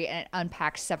conspiracy theory, and it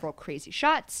unpacks several crazy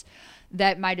shots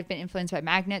that might have been influenced by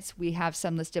magnets. We have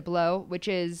some listed below, which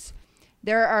is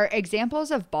there are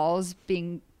examples of balls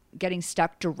getting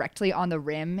stuck directly on the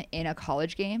rim in a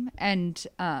college game, and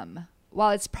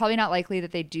while it's probably not likely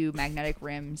that they do magnetic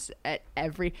rims at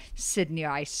every Sydney,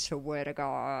 I swear to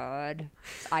God,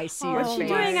 I see your Oh face.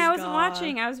 my I wasn't God.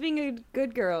 watching. I was being a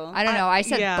good girl. I don't know. I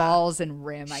said yeah. balls and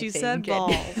rim. She I think. said And-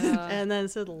 balls and then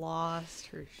said lost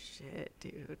her shit,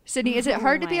 dude. Sydney, is it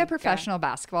hard to be my a professional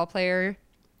basketball player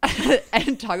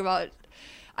and talk about?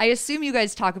 I assume you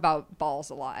guys talk about balls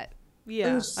a lot. Yeah,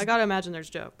 There's- I gotta imagine there's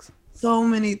jokes. So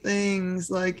many things,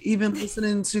 like even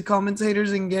listening to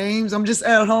commentators in games. I'm just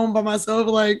at home by myself,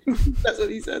 like that's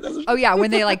what he said. That's what Oh yeah, when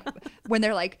they're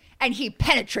like, and he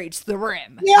penetrates the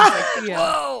rim. yeah.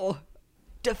 Whoa,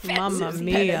 defensive Mamma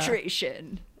mia.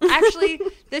 penetration. Actually,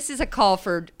 this is a call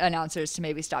for announcers to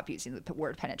maybe stop using the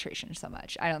word penetration so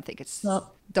much. I don't think it's.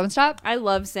 Stop. Don't stop. I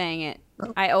love saying it.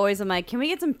 I always am like, can we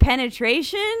get some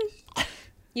penetration?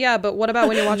 Yeah, but what about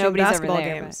when you're watching Nobody's ever basketball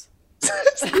there, games?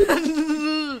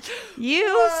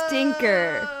 You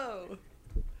stinker.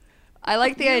 I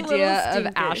like the You idea little of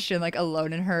stinker. Ashton like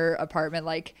alone in her apartment,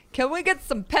 like, can we get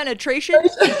some penetration?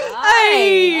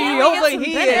 Hey, we over get some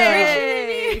here!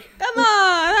 Hey. Come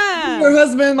on! Her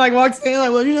husband like walks in,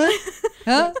 like, what you doing?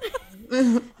 Huh?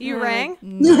 You rang?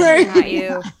 Not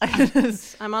you.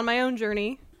 I'm on my own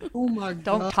journey. Oh my god.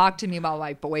 Don't talk to me while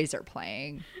my boys are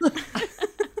playing.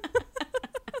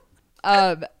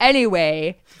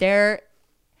 Anyway, there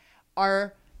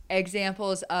are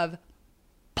examples of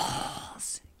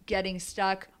balls getting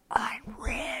stuck on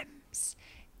rims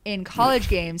in college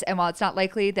games. And while it's not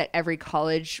likely that every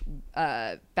college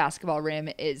basketball rim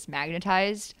is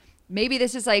magnetized, maybe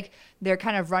this is like they're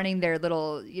kind of running their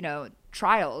little,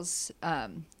 trials,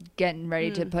 getting ready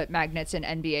to put magnets in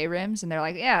NBA rims. And they're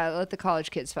like, yeah, let the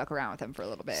college kids fuck around with them for a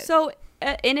little bit. So,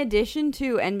 in addition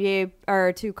to NBA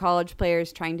or to college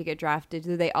players trying to get drafted,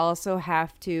 do they also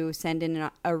have to send in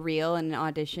a reel and an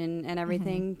audition and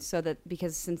everything? So that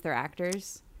because since they're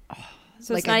actors,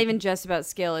 so Like it's not a- even just about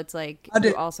skill. It's like I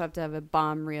did. you also have to have a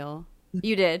bomb reel.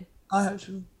 You did, I have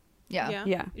to. Yeah.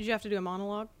 Yeah. Did you have to do a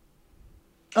monologue?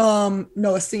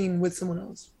 No, a scene with someone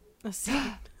else. A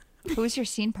scene. Who's your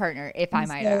scene partner, if I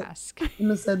might So- ask?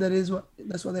 Emma said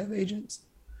that's why they have agents.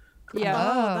 Yeah.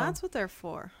 Oh, Oh. that's what they're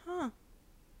for. Huh.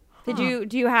 Do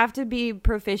you have to be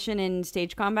proficient in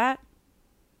stage combat?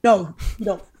 No, you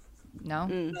don't.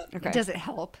 No? Okay. Does it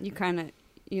help?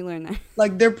 You learn that.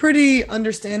 Like they're pretty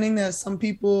understanding that some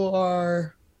people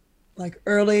are like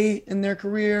early in their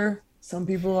career. Some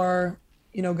people are,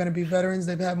 going to be veterans.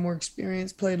 They've had more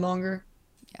experience, played longer.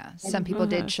 Yeah. Some people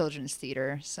did children's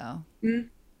theater, so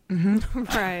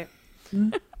Right.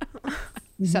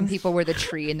 some people were the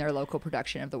tree in their local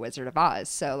production of The Wizard of Oz.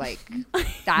 So, like,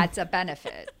 that's a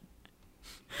benefit.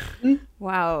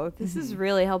 Wow, this is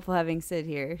really helpful having Sid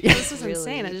here. This is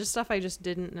insane. It's just stuff I just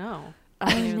didn't know.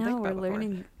 I didn't even know, think we're about before.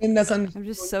 learning. And that's I'm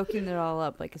just soaking it all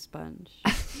up like a sponge.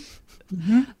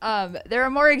 There are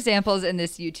more examples in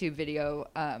this YouTube video,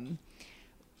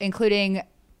 including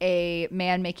a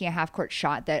man making a half-court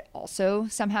shot that also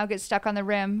somehow gets stuck on the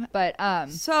rim. But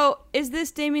So, is this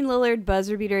Damian Lillard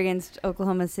buzzer beater against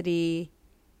Oklahoma City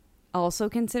also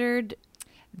considered?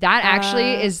 that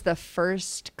actually is the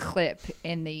first clip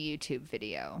in the YouTube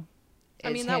video.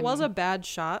 I mean, that was a bad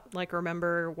shot. Like,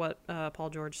 remember what Paul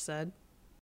George said?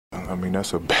 I mean,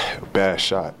 that's a bad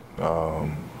shot.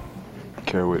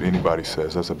 Care what anybody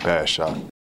says, that's a bad shot.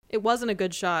 It wasn't a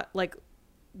good shot. Like,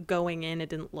 going in, it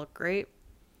didn't look great.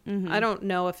 I don't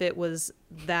know if it was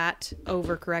that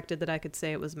overcorrected that I could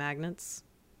say it was magnets.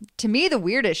 To me, the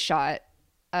weirdest shot,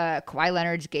 Kawhi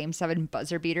Leonard's Game 7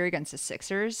 buzzer beater against the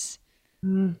Sixers.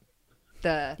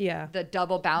 The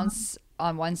double bounce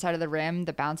on one side of the rim,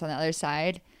 the bounce on the other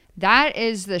side. That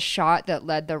is the shot that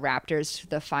led the Raptors to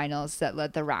the finals, that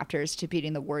led the Raptors to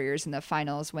beating the Warriors in the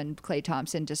finals when Klay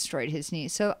Thompson destroyed his knee.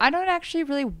 So I don't actually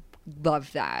really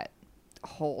love that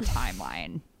whole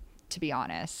timeline, to be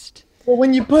honest. Well,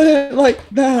 when you put it like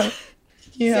that,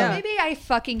 So maybe I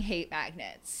fucking hate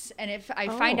magnets. And if I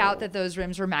find out that those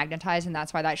rims were magnetized and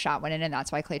that's why that shot went in and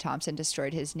that's why Klay Thompson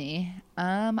destroyed his knee,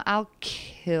 I'll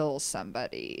kill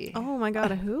somebody. Oh my god,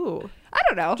 who? I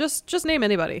don't know. Just name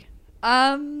anybody.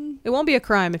 Oh, It won't be a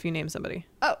crime if you name somebody.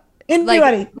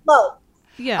 anybody. Low.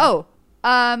 Yeah.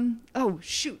 oh,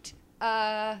 shoot.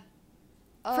 For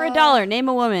 $1, name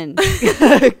a woman.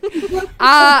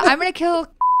 I'm gonna kill.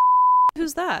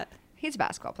 Who's that? He's a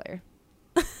basketball player.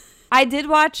 I did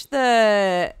watch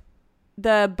the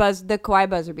Kawhi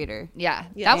buzzer beater. Yeah,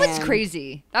 Yeah. that one's And-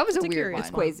 crazy. That was a weird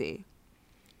curious one. Crazy.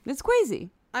 It's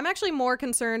crazy. I'm actually more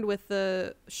concerned with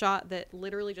the shot that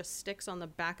literally just sticks on the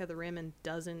back of the rim and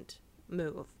doesn't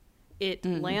move. It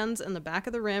lands in the back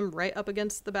of the rim right up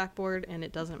against the backboard and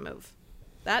it doesn't move.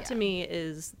 That to me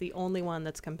is the only one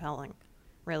that's compelling,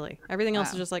 really. Everything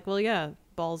else is just like, well, yeah,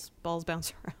 balls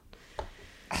bounce around.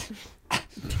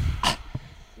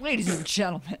 Ladies and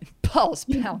gentlemen, balls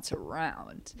bounce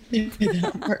around.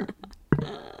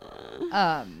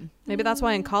 Maybe that's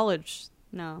why in college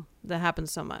No. that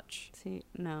happens so much. See,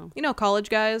 no. You know, college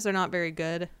guys, they're not very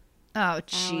good Oh,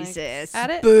 Jesus. at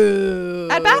it. Boo.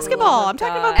 At basketball. I'm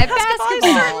talking about At basketball. I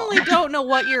basketball. certainly don't know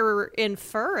what you're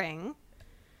inferring.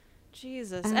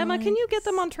 Jesus. Emma, can you get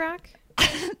them on track?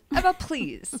 Emma,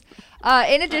 please.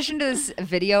 In addition to this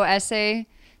video essay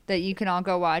that you can all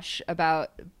go watch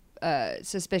about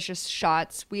suspicious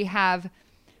shots, we have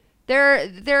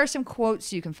there are some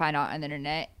quotes you can find out on the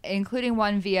internet, including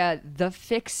one via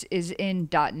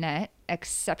thefixisin.net,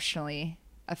 exceptionally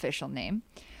official name.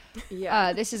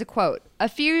 Yeah. This is a quote. A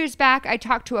few years back, I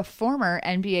talked to a former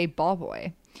NBA ball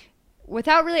boy.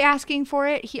 Without really asking for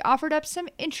it, he offered up some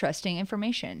interesting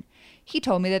information. He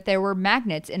told me that there were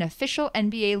magnets in official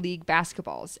NBA league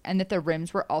basketballs and that the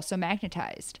rims were also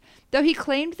magnetized. Though he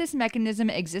claimed this mechanism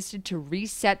existed to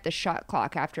reset the shot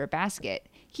clock after a basket,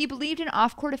 he believed an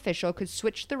off-court official could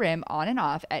switch the rim on and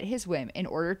off at his whim in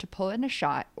order to pull in a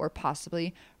shot or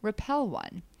possibly repel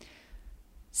one.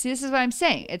 See, this is what I'm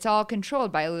saying. It's all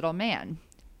controlled by a little man.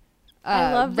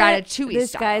 I love that Ratatouille this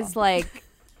style.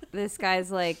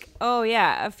 guy's like, oh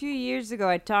yeah, a few years ago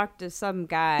I talked to some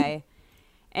guy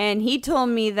and he told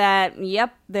me that,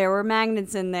 yep, there were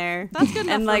magnets in there. That's good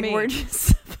enough and for like me. we're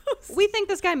just We think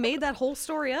this guy made that whole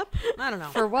story up? I don't know.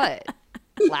 For what?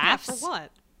 Laughs? For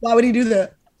what? Why would he do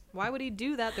that? Why would he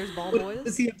do that? There's ball What does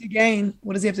boys. he have to gain?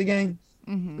 What does he have to gain?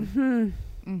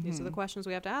 These are the questions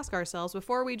we have to ask ourselves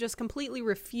before we just completely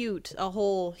refute a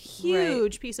whole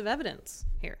huge piece of evidence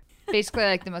here. Basically,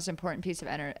 like the most important piece of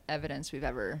evidence we've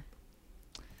ever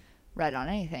read on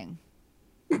anything.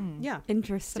 Yeah.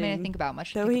 interesting. Something to think about.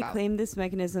 Much to Though think he about. claimed this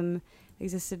mechanism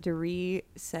existed to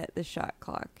reset the shot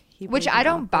clock. He Which believed I an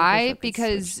don't off-court buy official could switch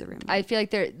because the rim. I feel like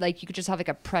they're like you could just have like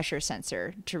a pressure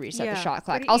sensor to reset the Yeah, shot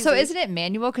clock. pretty Also, easy. isn't it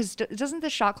manual? Because doesn't the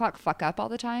shot clock fuck up all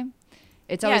the time?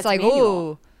 It's Yeah, always it's like, manual.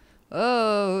 oh,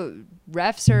 oh,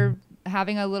 refs are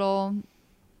having a little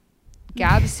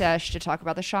gab sesh to talk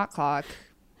about the shot clock.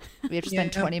 We have to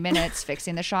spend 20 minutes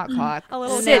fixing the shot clock. A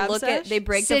little Sid, gab sesh? they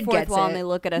break Sid the fourth gets wall it. and they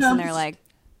look at us and they're like,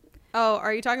 Oh,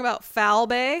 are you talking about Foul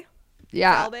Bay?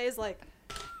 Yeah. Foul Bay is like,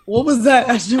 What was that,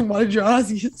 Ashton? Why did your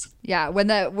eyes get so- Yeah, when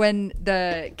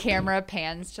the camera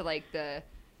pans to like the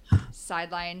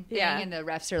sideline thing Yeah. and the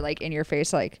refs are like in your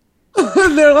face like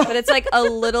They're like, but it's like a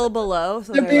little below.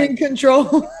 So they're they're being like,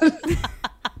 controlled.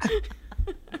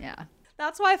 yeah.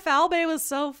 that's why Foul Bay was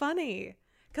so funny.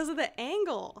 Because of the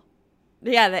angle.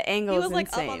 yeah, the angle He is was like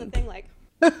insane. up on the thing like.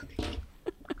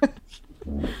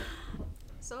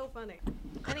 So funny.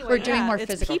 Anyway, We're doing more it's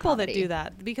physical people comedy. that do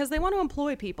that because they want to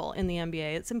employ people in the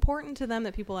NBA. It's important to them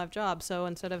that people have jobs. So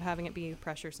instead of having it be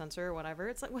pressure sensor or whatever,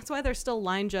 it's like that's why there's still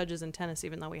line judges in tennis,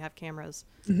 even though we have cameras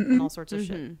and all sorts of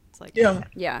shit. It's like Yeah.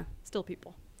 Yeah. still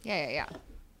people. Yeah.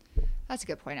 That's a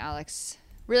good point, Alex.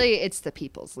 Really, it's the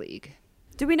People's League.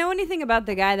 Do we know anything about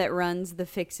the guy that runs the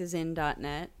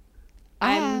fixesin.net?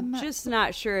 I'm just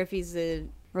not sure if he's a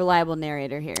reliable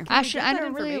narrator here. Actually, get I that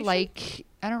don't really information?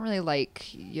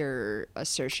 like your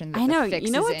assertion that I know. the fix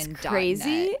You know is what's in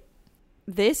crazy? .net.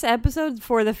 This episode,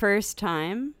 for the first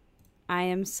time, I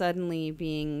am suddenly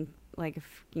being like a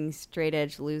fucking straight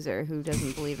edge loser who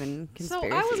doesn't believe in So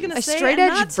conspiracy. I was gonna A say, straight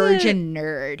and not edge to- virgin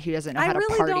nerd who doesn't know I how to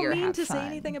really party don't or mean have to fun. say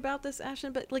anything about this,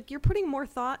 Ashton, but like you're putting more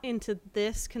thought into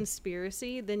this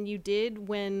conspiracy than you did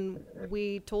when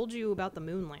we told you about the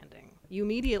moon landing. You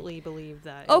immediately believed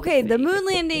that. it was Okay, the fake. moon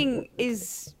landing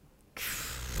is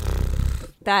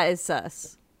that is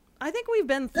sus. I think we've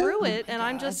been through it, and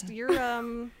I'm just you're.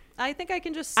 I think I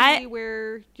can just see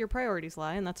where your priorities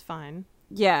lie, and that's fine.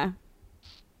 Yeah.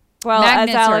 Well,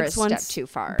 Magnets as are Alex a step once too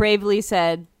far. bravely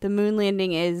said, the moon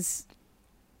landing is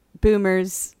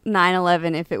Boomer's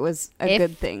 9/11 if it was a If-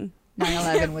 good thing.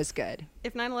 9/11 was good.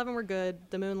 If 9/11 were good,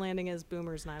 the moon landing is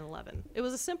Boomer's 9/11. It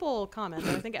was a simple comment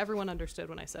that I think everyone understood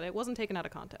when I said it. It wasn't taken out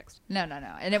of context. No,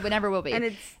 and it never will be. And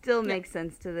it still makes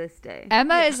sense to this day.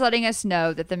 Emma is letting us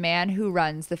know that the man who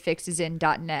runs the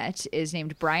fixesin.net is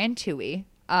named Brian Toohey.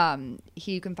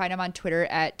 You can find him on Twitter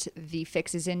at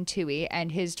thefixesintoohey,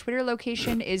 and his Twitter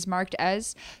location is marked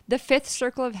as the 5th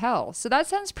circle of hell. So that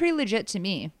sounds pretty legit to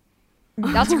me.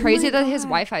 That's crazy that his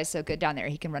Wi-Fi is so good down there.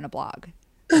 He can run a blog.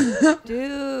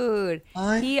 Dude.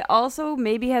 I- He also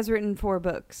maybe has written 4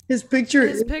 books. His picture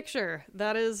His is picture,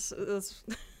 that is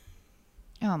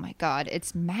Oh my God,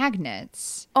 it's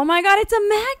magnets. Oh my god, it's a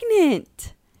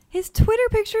magnet. His Twitter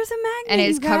picture is a magnet. And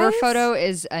his you cover guys. photo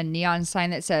is a neon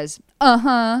sign that says,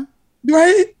 uh-huh.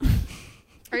 right.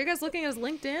 Are you guys looking at his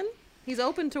LinkedIn? He's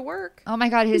open to work. Oh my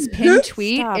God, his pinned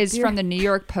tweet Stop, is you're- from the New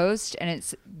York Post, and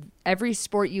it's every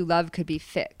sport you love could be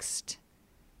fixed.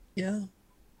 Yeah.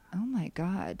 Oh my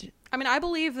God. I mean, I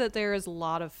believe that there is a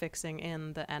lot of fixing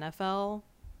in the NFL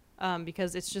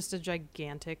because it's just a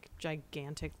gigantic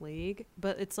league.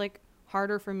 But it's like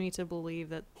harder for me to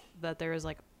believe that there is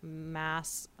like a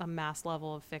mass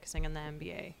level of fixing in the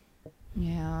NBA.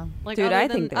 Yeah. Like Dude, other I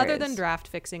than, think there other is. than draft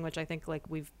fixing, which I think like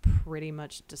we've pretty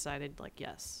much decided like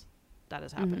yes, that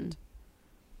has happened.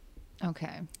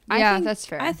 Okay. I Yeah, think- that's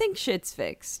fair. I think shit's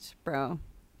fixed, bro.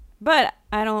 But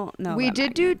I don't know. We about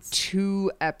did do magnets.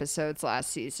 2 episodes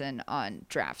last season on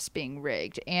drafts being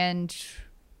rigged, and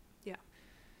Yeah.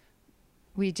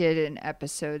 we did an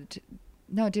episode.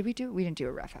 No, did we do? We didn't do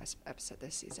a rough episode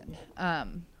this season.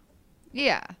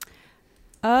 Yeah.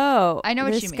 Oh, I know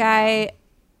what this you mean, guy. though.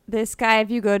 This guy, if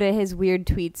you go to his weird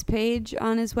tweets page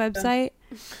on his website,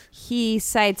 he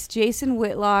cites Jason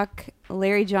Whitlock,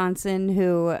 Larry Johnson,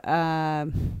 who,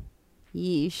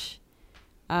 yeesh.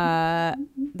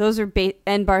 Those are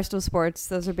and Barstool Sports.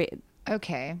 Those are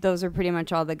Okay. those are pretty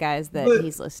much all the guys that But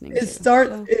he's listening It to. starts,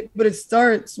 So- but it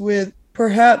starts with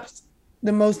perhaps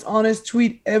the most honest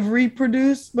tweet ever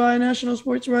produced by a national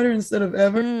sports writer instead of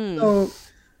ever. So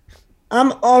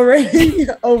I'm already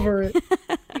over it.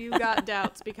 You got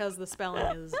doubts because the spelling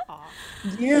is off.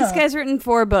 Yeah. This guy's written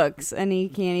 4 books and he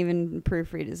can't even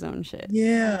proofread his own shit.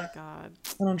 Yeah. God.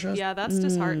 I don't trust. Yeah, that's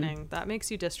disheartening. That makes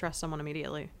you distrust someone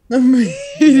immediately. Yeah.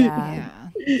 Yeah.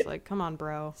 It's like, come on,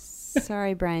 bro.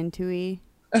 Sorry, Brian Toohey.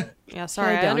 Yeah,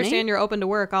 sorry. I donate? understand you're open to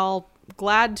work. I'll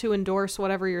glad to endorse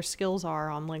whatever your skills are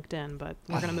on LinkedIn, but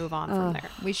we're gonna move on from there.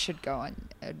 We should go on.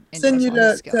 Send you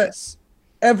endorse all the that skills.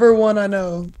 Everyone I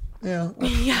know. Yeah.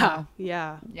 Yeah,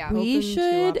 yeah. Yeah. We Open to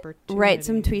should write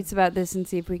some opportunity. tweets about this and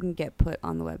see if we can get put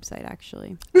on the website,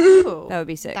 actually. Ooh. That would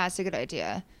be sick. That's a good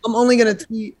idea. I'm only gonna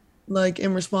tweet like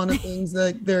and respond to things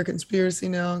like they're a conspiracy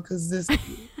now because this.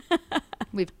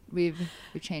 We've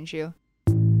changed you.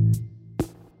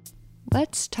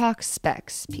 Let's talk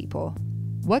specs, people.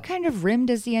 what kind of rim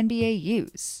does the NBA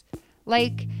use?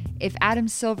 Like, if Adam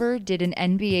Silver did an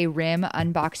NBA rim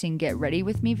unboxing get ready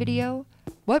with me video,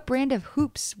 what brand of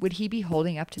hoops would he be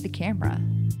holding up to the camera?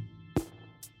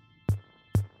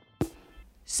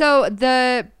 So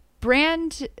the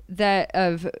brand that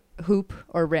of hoop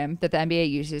or rim that the NBA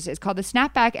uses is called the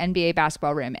Snapback NBA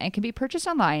Basketball Rim and can be purchased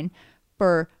online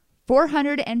for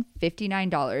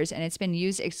 $459, and it's been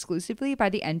used exclusively by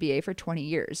the NBA for 20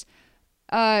 years.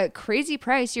 Crazy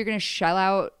price. You're going to shell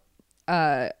out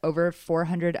over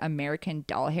 400 American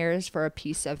doll hairs for a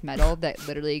piece of metal that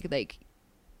literally, like,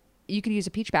 you could use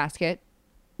a peach basket,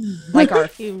 like our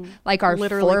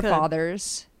literally could.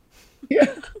 forefathers.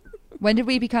 Yeah. When did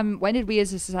we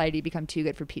as a society become too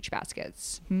good for peach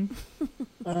baskets?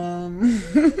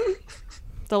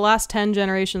 The last 10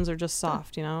 generations are just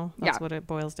soft, you know? That's what it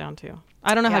boils down to.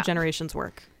 I don't know how generations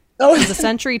work. Oh, Is a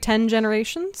century 10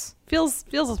 generations? Feels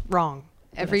wrong.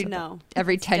 Every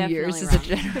 10 years is a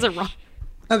generation. Is it wrong?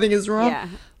 I think it's wrong. Yeah.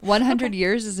 100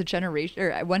 years is a generation,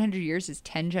 or 100 years is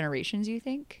 10 generations, you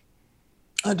think?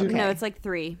 I do. No, it's like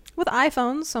 3. With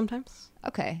iPhones sometimes.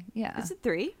 Okay, yeah. Is it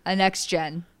 3? A next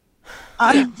gen.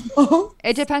 I don't know.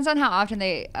 It depends on how often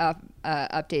they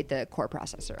update the core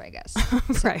processor, I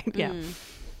guess. Right, yeah.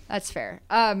 That's fair.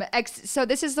 So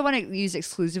this is the one used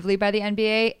exclusively by the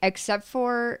NBA, except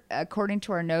for, according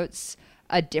to our notes,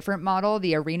 a different model,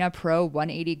 the Arena Pro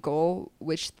 180 Goal,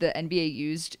 which the NBA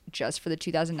used just for the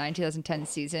 2009-2010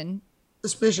 season.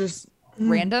 Suspicious.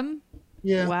 Random.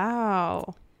 Yeah.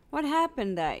 Wow. What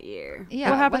happened that year? Yeah.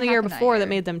 What happened the year before that year?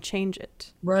 made them change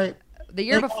it? Right. The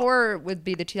year before would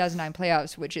be the 2009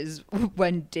 playoffs, which is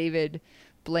when David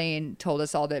Blaine told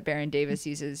us all that Baron Davis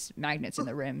uses magnets in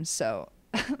the rims. So,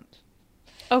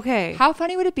 Okay. how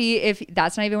funny would it be if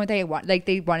that's not even what they want? Like,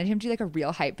 they wanted him to do like a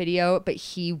real hype video, but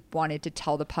he wanted to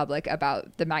tell the public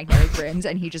about the magnetic rims,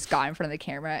 and he just got in front of the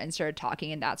camera and started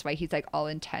talking, and that's why he's like all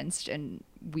intense and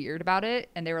weird about it.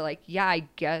 And they were like, "Yeah, I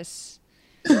guess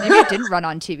maybe it didn't run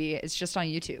on TV. It's just on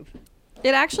YouTube."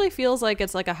 It actually feels like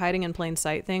it's like a hiding in plain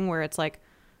sight thing where it's like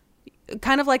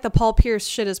kind of like the Paul Pierce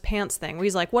shit his pants thing where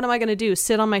he's like, what am I going to do?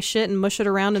 Sit on my shit and mush it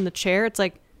around in the chair? It's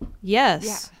like,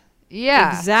 yes.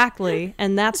 Yeah. Exactly.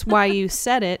 And that's why you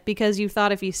said it, because you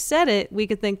thought if you said it, we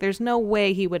could think there's no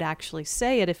way he would actually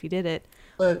say it if he did it.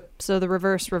 But So the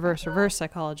reverse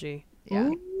psychology.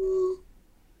 Yeah.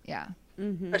 Yeah.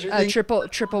 Triple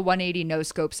 180 no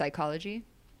scope psychology.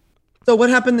 so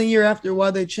what happened the year after? Why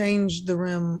they changed the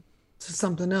rim to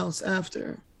something else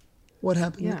after? What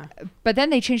happened? Yeah. But then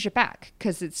they changed it back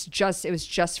because it was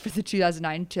just for the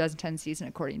 2009-2010 season,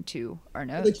 according to our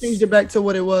notes. They changed it back to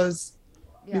what it was.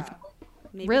 Yeah.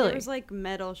 Maybe Really? there was like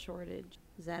metal shortage.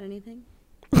 Is that anything?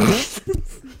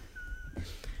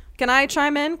 Can I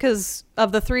chime in? Because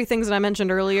of the 3 things that I mentioned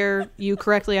earlier, you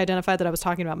correctly identified that I was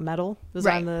talking about metal. Was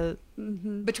Right. on the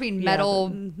Between metal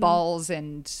balls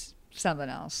and something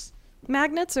else.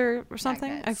 magnets or something.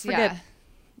 Magnets, I forget yeah.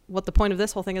 what the point of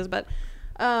this whole thing is, but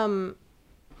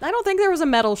I don't think there was a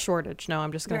metal shortage. No,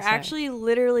 I'm just There going to say. actually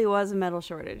literally was a metal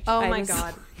shortage. Oh I my was-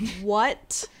 God.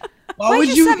 What? Why Why'd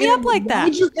you set me up like Why that?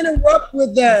 would you interrupt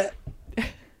with that?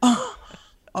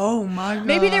 Oh my God.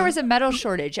 Maybe there was a metal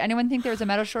shortage. Anyone think there was a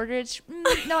metal shortage?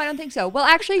 No, I don't think so. Well,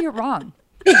 actually, you're wrong.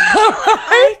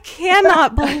 I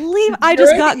cannot believe I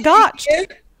just got gotched.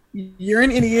 You're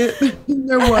an idiot.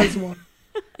 There was one.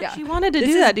 Yeah. She wanted to This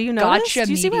do is that. Do you know this? gotcha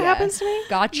Do you see what media. happens to me?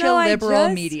 Gotcha No, I liberal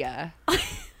just- media.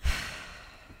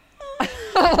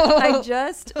 I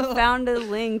just found a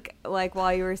link like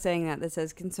while you were saying that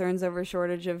says concerns over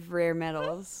shortage of rare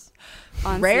metals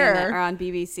on Rare? CNN, or on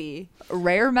BBC.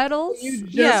 Rare metals? You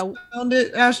just Yeah. found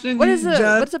it, Ashton. What You is a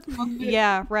just-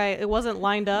 Yeah, right. It wasn't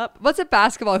lined up. what's a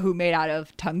basketball hoop made out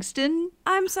of? Tungsten?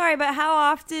 I'm sorry, but how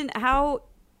often how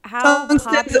Tungsten's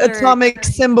popular atomic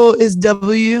symbol is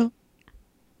W.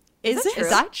 Is it? Is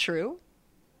that true?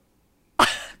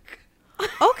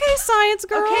 Okay, science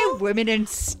girl. Okay, women in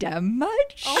STEM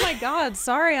much? Oh my God.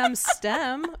 Sorry, I'm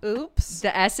STEM. Oops.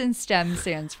 The S in STEM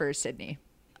stands for Sydney.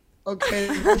 Okay.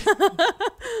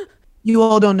 You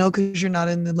all don't know because you're not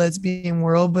in the lesbian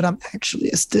world, but I'm actually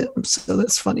a STEM. So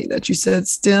that's funny that you said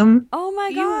STEM. Oh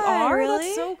my god, You are? really?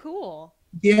 That's so cool.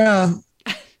 Yeah.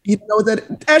 You know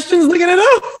that Ashton's looking it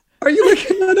up. Are you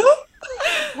looking it up?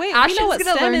 Wait, we Ashton's know what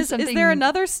gonna STEM learn is. Is something- there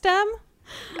another STEM?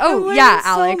 Oh, learned yeah, so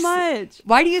Alex. much.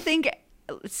 Why do you think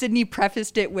Sydney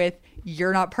prefaced it with,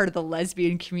 you're not part of the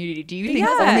lesbian community? Do you think Yeah,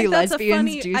 only that's a lesbians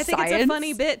funny, do I think science? it's a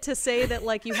funny bit to say that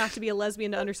like you have to be a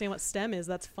lesbian to understand what STEM is.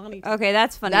 That's funny. Okay,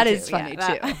 that's funny. That too. is funny,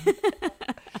 Yeah, too.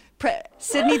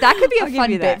 Sydney, that could be a I'll give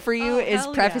fun you bit that. for you, Oh, is hell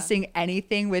yeah. prefacing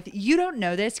anything with, you don't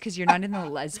know this because you're not in the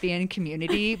lesbian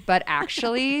community, but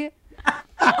actually,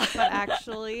 But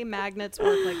actually, magnets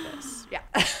work like this. Yeah.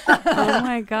 Oh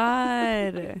my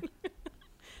god.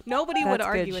 Nobody would That's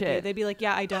argue good with you. shit. They'd be like,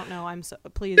 "Yeah, I don't know. I'm so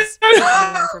please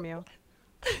learn from you."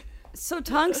 So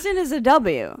tungsten is a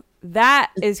W.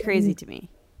 That is crazy to me.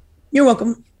 You're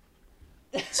welcome.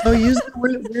 So use it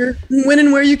we're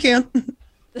winning where you can.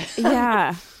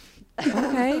 Yeah.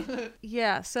 Okay.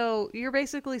 Yeah. So you're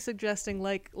basically suggesting,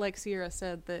 like Sierra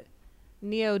said, that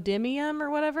neodymium or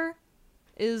whatever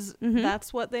is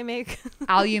that's what they make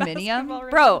Aluminium? basketball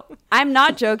rings? Bro, I'm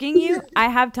not joking you. I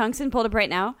have tungsten pulled up right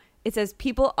now. It says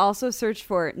people also search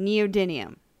for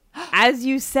neodymium. As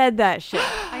you said that shit.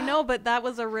 I know, but that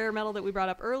was a rare metal that we brought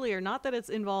up earlier. Not that it's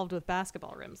involved with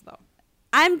basketball rims, though.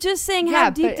 I'm just saying, Yeah, how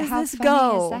deep but does how this funny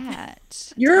go? is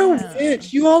that? You're a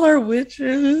witch. You all are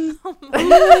witches.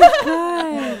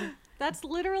 God. That's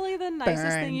literally the nicest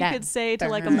Burn thing you them. could say to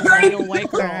like a Burn millennial white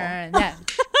girl. Burn them.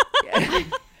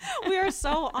 We are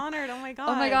so honored. Oh my god.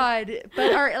 Oh my god!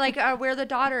 But we're the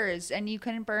daughters, and you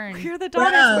couldn't burn. We're the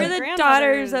daughters. Wow. We're the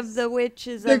daughters of the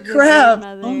witches The of the crab.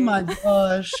 grandmother. Oh my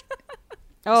gosh.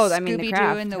 Oh, I mean the Scooby-Doo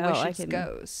craft. and the Oh, I Wishes can-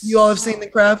 Ghost. You all have seen the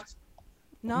craft?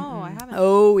 No, I haven't.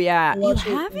 Oh yeah. You Watch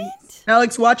it. haven't?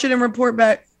 Alex, watch it and report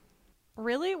back.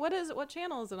 Really? What is it? What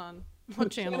channel is it on? What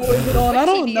channel? What is it on? I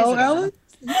don't TV know, is it on? Alex.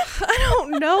 I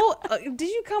don't know. Did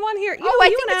you come on here? You, Oh, I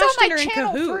you think and it's on Ashton are like in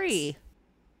Channel cahoots. 3.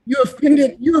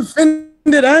 You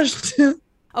offended Ashton.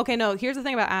 Okay, no. Here's the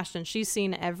thing about Ashton. She's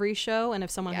seen every show, and if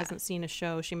someone hasn't seen a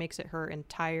show, she makes it her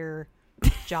entire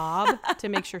job to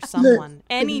make sure someone,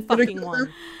 any fucking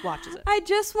one, watches it. I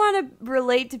just want to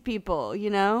relate to people,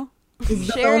 you know? Is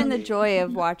that Sharing only- the joy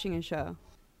of watching a show.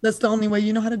 That's the only way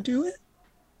you know how to do it?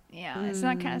 Yeah, it's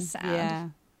not kind of sad. Yeah.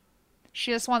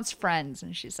 She just wants friends,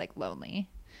 and she's like lonely.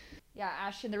 Yeah,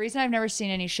 Ashton. The reason I've never seen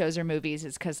any shows or movies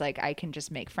is because like I can just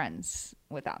make friends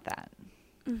without that.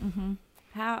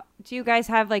 How do you guys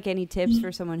have like any tips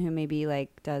for someone who maybe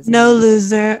like does No,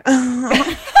 loser.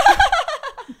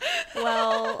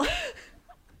 Well,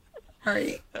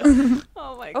 Sorry.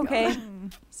 oh my god. Okay.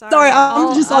 Sorry, I'm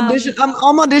I'll, just auditioning.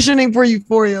 I'm auditioning for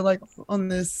Euphoria, like on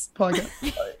this podcast.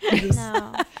 I'm just-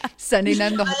 No. Sending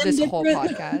them this whole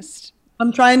different. podcast.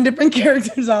 I'm trying different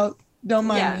characters out. Don't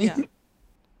mind Yeah, me. yeah.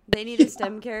 They need a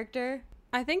STEM character.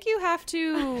 I think you have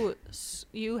to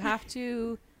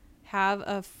have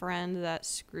a friend that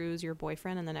screws your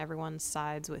boyfriend, and then everyone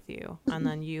sides with you, and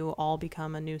then you all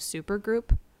become a new super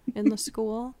group in the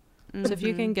school. So if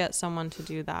you can get someone to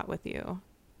do that with you,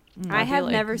 I have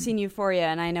like- never seen Euphoria,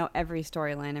 and I know every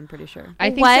storyline. I'm pretty sure. I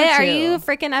think what so, are too. you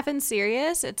freaking effing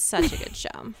serious? It's such a good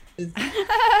show.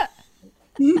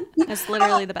 It's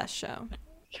literally the best show.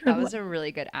 That was a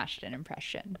really good Ashton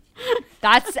impression.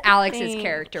 That's Alex's Thanks.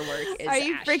 character work. Is Are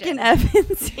you Ashton. freaking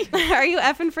effing? Are you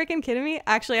effing freaking kidding me?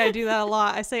 Actually, I do that a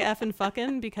lot. I say effing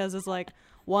fucking because it's like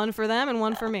one for them and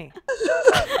one for me.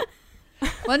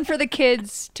 1 for the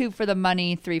kids, 2 for the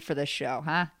money, 3 for the show,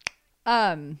 huh?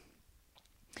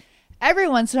 Every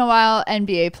once in a while,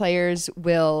 NBA players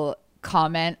will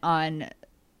comment on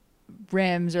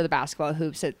rims or the basketball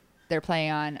hoops that they're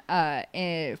playing on.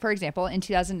 For example, in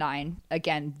 2009,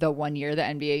 again, the 1 year the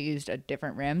NBA used a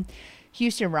different rim,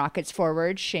 Houston Rockets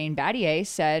forward Shane Battier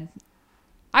said,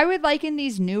 I would liken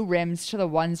these new rims to the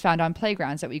ones found on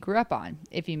playgrounds that we grew up on.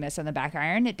 If you miss on the back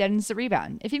iron, it deadens the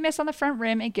rebound. If you miss on the front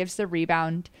rim, it gives the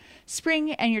rebound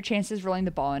spring, and your chances rolling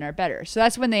the ball in are better. So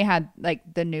that's when they had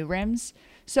like the new rims.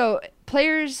 So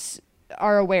players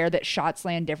are aware that shots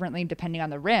land differently depending on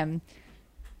the rim.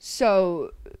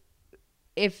 So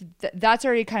if that's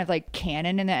already kind of like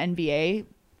canon in the NBA,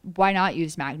 why not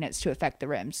use magnets to affect the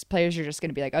rims? Players are just going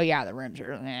to be like, oh yeah, the rims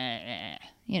are,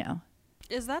 you know.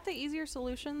 Is that the easier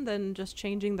solution than just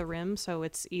changing the rim so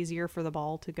it's easier for the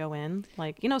ball to go in?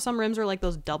 Like, you know, some rims are like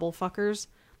those double fuckers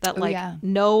that Oh, like yeah.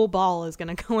 no ball is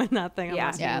going to go in that thing Yeah.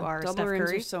 unless Yeah. you are Double Steph rims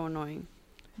Curry. are so annoying.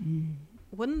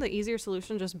 Wouldn't the easier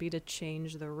solution just be to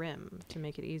change the rim to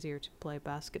make it easier to play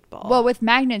basketball? Well, with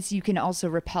magnets, you can also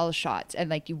repel shots and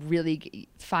like you really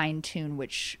fine tune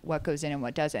what goes in and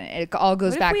what doesn't. It all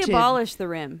goes What back if we to abolish the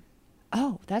rim?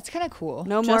 oh, that's kind of cool.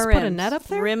 No Just more rims. put a net up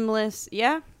there? Rimless.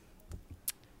 Yeah.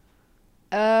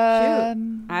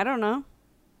 I don't know.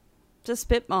 Just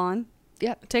spitballing.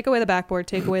 Yep. take away the backboard,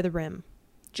 take away the rim.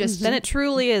 Just Then it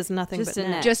truly is nothing Just but a net.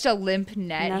 net. just a limp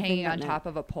net Nothing hanging but on net. top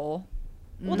of a pole.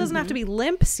 Well, it doesn't have to be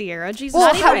limp, Sierra. Jesus.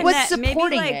 Well, Not how, even what's net, maybe,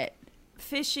 supporting like, it?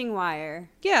 Fishing wire.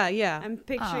 Yeah, yeah. I'm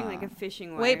picturing like a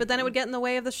fishing wire. Wait, but then it thing. would get in the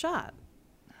way of the shot.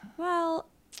 Well,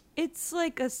 it's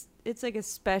like a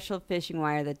special fishing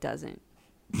wire that doesn't.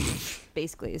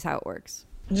 Basically, is how it works.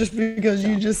 Just because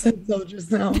you just said so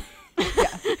just now.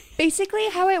 Basically,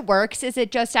 how it works is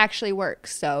it just actually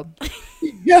works. So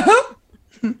Yeah.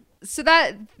 so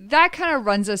that kind of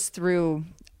runs us through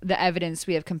the evidence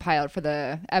we have compiled for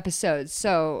the episodes.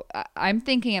 So I'm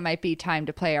thinking it might be time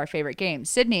to play our favorite game.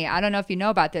 Sydney, I don't know if you know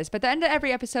about this, but at the end of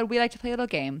every episode, we like to play a little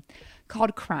game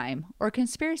called Crime or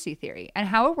Conspiracy Theory. And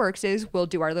how it works is we'll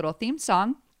do our little theme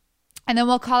song, and then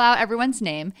we'll call out everyone's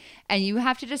name, and you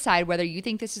have to decide whether you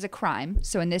think this is a crime.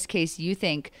 So in this case, you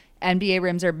think NBA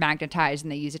rims are magnetized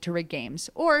and they use it to rig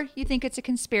games, or you think it's a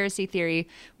conspiracy theory,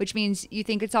 which means you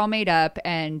think it's all made up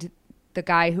and the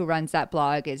guy who runs that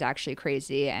blog is actually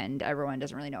crazy and everyone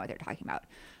doesn't really know what they're talking about.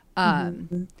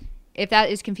 If that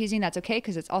is confusing, that's okay,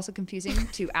 because it's also confusing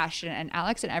to Ashton and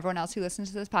Alex and everyone else who listens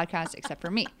to this podcast except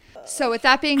for me. So with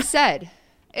that being said,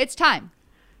 it's time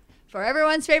for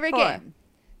everyone's favorite game.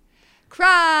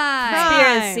 Crime.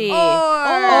 Conspiracy.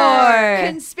 Or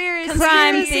conspiracy.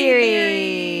 Crime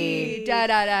theory. Da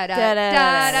da da da da da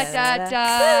da da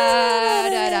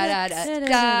da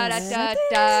da da da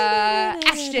da.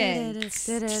 Ashton.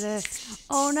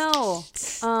 Oh no.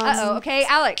 Uh-oh. Okay,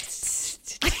 Alex.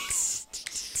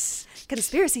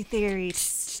 Conspiracy theory.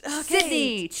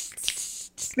 Sydney.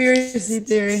 Conspiracy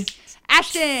theory.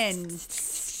 Ashton.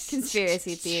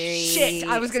 Conspiracy theory. Shit,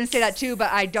 I was going to say that too, but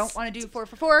I don't want to do 4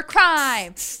 for 4.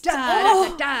 Crime. Da, da,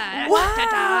 da, da, da,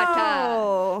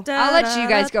 da, da. I'll let you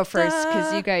guys go first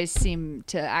because you guys seem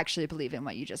to actually believe in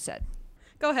what you just said.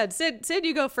 Go ahead, Sid. Sid,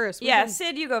 you go first. Yeah,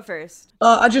 Sid, you go first.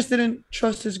 I just didn't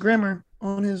trust his grammar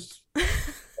on his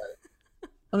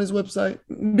website.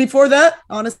 Before that,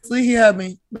 honestly, he had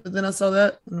me. But then I saw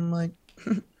that and I'm like,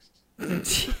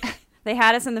 They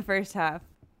had us in the first half.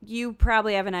 You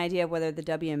probably have an idea of whether the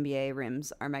WNBA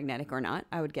rims are magnetic or not,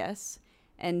 I would guess.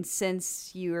 And since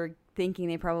you're thinking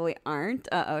they probably aren't,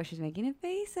 she's making a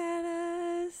face at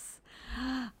us.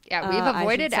 Yeah, we've I should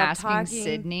avoided stop asking talking.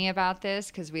 Sydney about this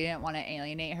because we didn't want to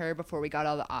alienate her before we got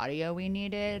all the audio we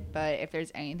needed. But if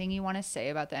there's anything you want to say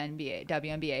about the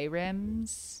WNBA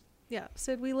rims, Yeah,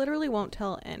 Sid, we literally won't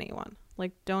tell anyone.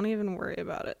 Like, don't even worry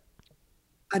about it.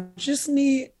 I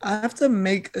have to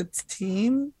make a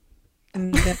team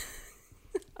and then,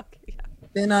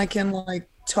 then I can like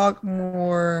talk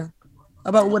more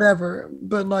about whatever.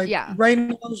 But like right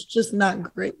now it's just not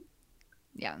great.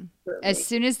 yeah. As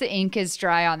soon as the ink is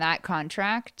dry on that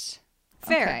contract.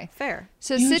 Fair.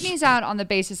 So Sydney's out on the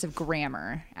basis of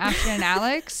grammar. Ashton and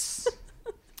Alex,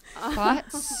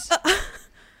 thoughts?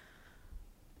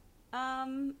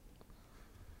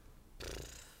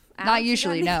 Not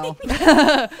usually, no.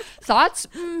 Thoughts?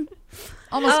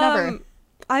 Almost never.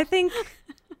 I think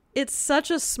it's such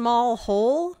a small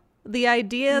hole. The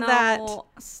idea that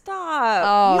Stop.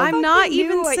 Oh. I'm not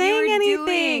even saying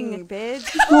anything. Dude,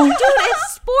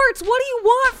 it's sports. What do you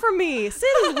want from me? Sid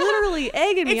is literally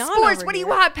egging me It's on. sports. over What do you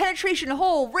here. want? Penetration,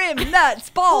 hole, rim, nuts,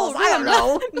 balls. I don't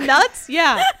know. Nuts?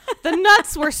 Yeah. The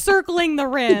nuts were circling the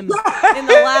rim in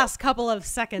the last couple of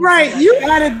seconds. Right, you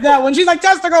added that one. She's like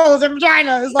testicles and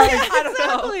vagina. It's like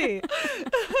Exactly.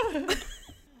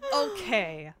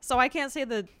 Okay. So I can't say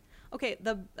the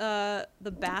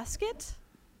basket,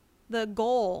 the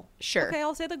goal. Sure. Okay,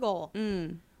 I'll say the goal. But The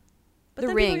then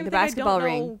people are ring, gonna the think basketball I don't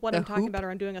ring. know what The I'm talking hoop? about,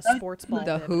 or I'm doing a sports ball. The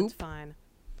bit, but hoop? It's fine.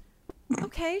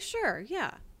 Okay, sure.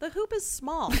 Yeah. The hoop is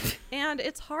small and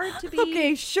it's hard to be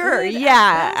Okay, sure. good at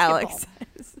Yeah, basketball.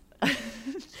 Alex.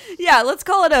 Yeah, let's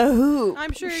call it a hoop.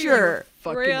 I'm sure Sure. you're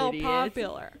Fucking real idiot.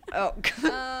 popular. Oh,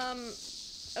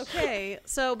 Okay,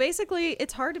 so basically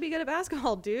it's hard to be good at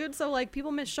basketball, dude. So like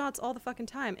people miss shots all the fucking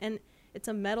time, and it's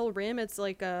a metal rim. It's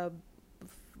like a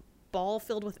ball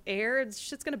filled with air. It's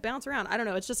shit's gonna bounce around. I don't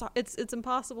know. It's just it's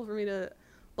impossible for me to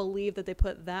believe that they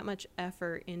put that much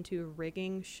effort into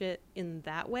rigging shit in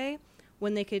that way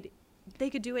when they could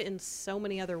do it in so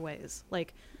many other ways.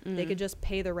 Like they could just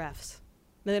pay the refs.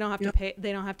 They don't have to pay.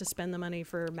 They don't have to spend the money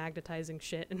for magnetizing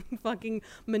shit and fucking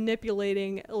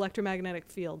manipulating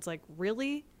electromagnetic fields. Like,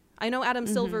 really? I know Adam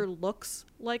Silver looks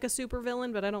like a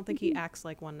supervillain, but I don't think he acts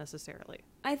like one necessarily.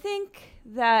 I think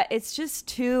that it's just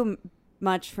too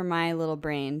much for my little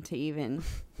brain to even.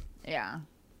 yeah.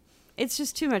 It's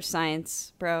just too much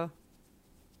science, bro.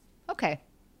 Okay.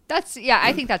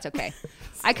 I think that's okay.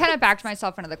 I kind of backed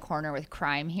myself into the corner with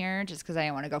crime here just because I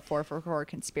didn't want to go 4 for 4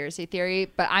 conspiracy theory.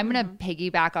 But I'm going to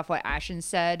piggyback off what Ashton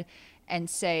said and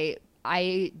say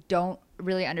I don't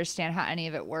really understand how any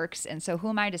of it works. And so who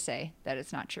am I to say that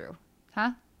it's not true?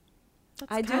 Huh?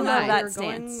 That's I do kinda love what that we were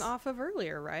stance. going off of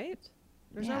earlier, right?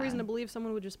 There's no Yeah. reason to believe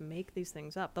someone would just make these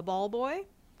things up. The ball boy?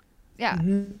 Yeah.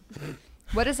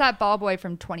 What does that ball boy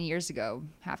from 20 years ago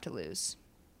have to lose?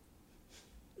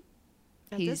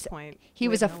 At this point, He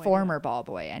we was a have no idea. former ball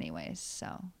boy anyways,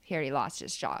 so he already lost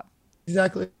his job.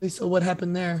 Exactly. So what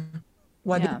happened there?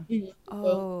 Why Yeah. did he?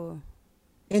 Oh.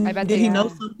 And I bet did they he know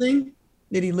are. something?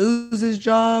 Did he lose his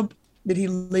job? Did he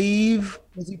leave?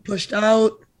 Was he pushed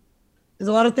out? There's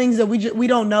a lot of things that we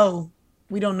don't know.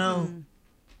 We don't know.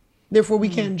 Therefore, we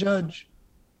can't judge.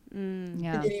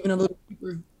 Yeah. Get even a little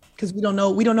deeper because we don't know.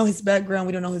 We don't know his background.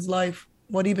 We don't know his life.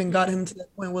 What even got him to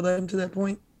that point? What led him to that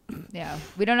point? Yeah.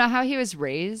 We don't know how he was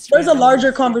raised. We There's a don't know-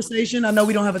 larger conversation. I know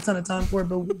we don't have a ton of time for it,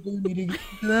 but we do need to get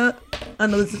into that. I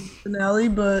know this is the finale,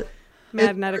 but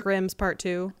Magnetic Rims Part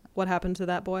 2. What happened to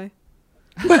that boy?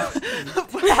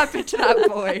 What happened to that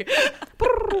boy?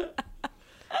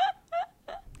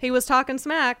 He was talking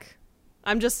smack.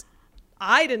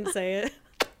 I didn't say it.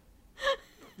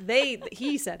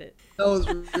 He said it. that was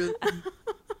really.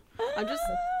 I'm just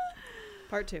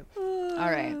Part 2. All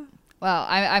right. Well,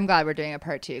 I'm glad we're doing a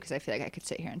part 2 because I feel like I could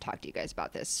sit here and talk to you guys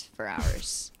about this for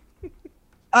hours.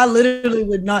 I literally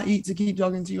would not eat to keep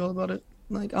talking to you all about it.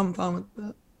 Like, I'm fine with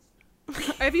that.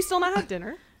 Have you still not had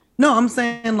dinner? No, I'm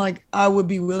saying like I would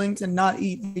be willing to not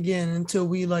eat again until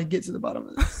we like get to the bottom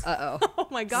of this. Uh-oh. Oh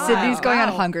my god. Sydney's going on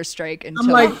Wow. hunger strike I'm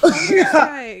until... like,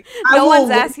 Right. No will-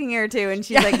 one's asking her to, and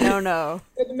she's like, no.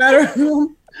 Doesn't matter.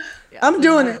 I'm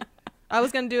doing it. I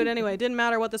was going to do it anyway. It didn't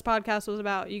matter what this podcast was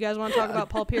about. You guys want to talk about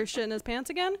Paul Pierce shit in his pants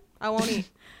again? I won't eat.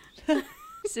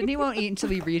 Sydney won't eat until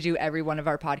we redo every one of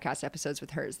our podcast episodes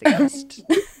with her as the guest.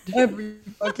 Every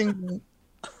fucking.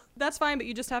 That's fine, but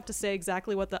you just have to say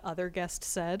exactly what the other guest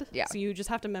said. Yeah. So you just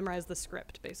have to memorize the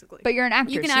script, basically. But you're an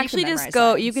actor, You can so actually just memorize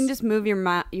go. lines. You can just move your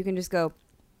mouth. You can just go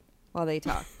while they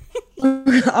talk.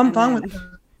 I'm fine with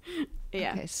that.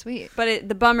 Yeah. Okay, sweet. But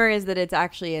the bummer is that it's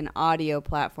actually an audio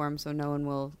platform, so no one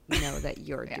will know that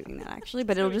you're doing that actually.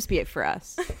 But it'll just be it for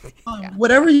us.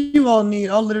 Whatever you all need,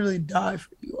 I'll literally die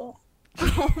for you all.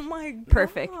 Oh my god.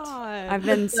 Perfect. I've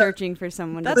been searching for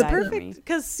someone That's to die for me. perfect.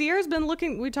 Because Sierra's been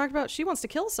looking. We talked about she wants to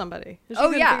kill somebody. She Oh,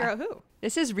 couldn't yeah. Figure out who.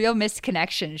 This is real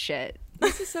misconnection shit.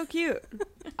 This is so cute.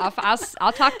 I'll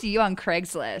talk to you on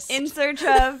Craigslist. In search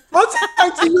of. I'll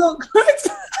talk to you on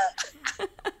Craigslist.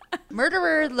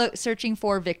 Murderer searching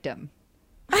for victim.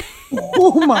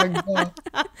 Oh my god.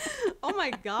 Oh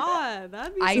my god.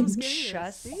 That'd be so I'm scary to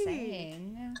just see.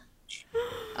 saying.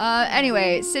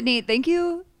 Anyway, Sydney, thank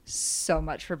you so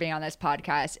much for being on this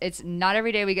podcast. It's not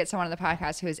every day we get someone on the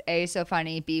podcast who is A, so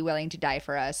funny, B, willing to die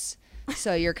for us.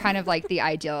 So you're kind of like the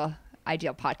ideal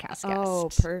podcast guest. Oh,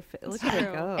 perfect. Look at her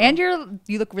True. go. And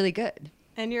you look really good.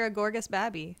 And you're a gorgeous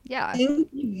babby. Yeah. Thank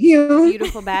you.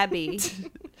 beautiful babby.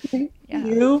 Yeah.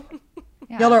 You.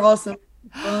 Yeah. Y'all are awesome.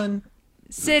 Fun.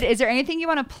 Sid, is there anything you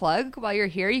want to plug while you're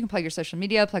here? You can plug your social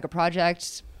media, plug a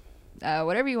project,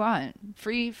 whatever you want.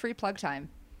 Free plug time.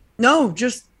 No,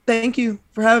 just thank you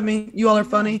for having me. You all are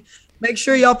funny. Make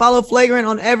sure y'all follow Flagrant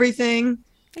on everything.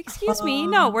 Excuse me.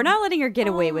 No, we're not letting her get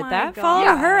away with my that. God. Follow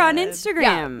Yeah. her on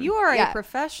Instagram. You are Yeah. a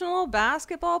professional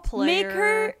basketball player. make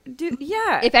her do.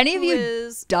 Yeah. If any of who you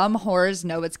is- dumb whores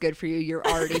know what's good for you, you're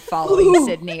already following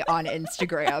Sydney on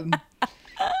Instagram.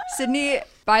 Sydney,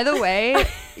 by the way,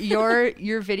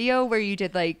 your video where you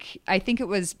did I think it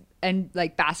was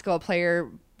basketball player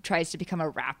tries to become a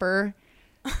rapper.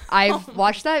 I've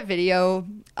watched that video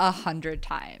 100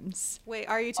 times. Wait,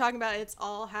 are you talking about it's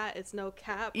all hat, it's no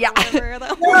cap? Yeah. Or whatever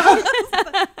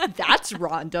that That's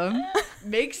random.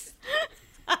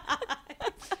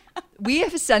 We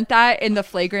have sent that in the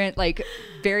Flagrant,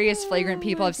 various Flagrant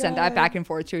people have sent that back and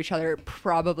forth to each other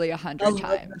probably 100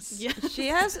 times.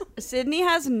 Sydney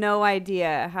has no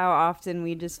idea how often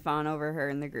we just fawn over her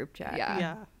in the group chat. Yeah.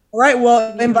 yeah. All right,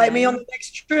 well, invite me on the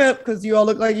next trip because you all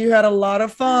look like you had a lot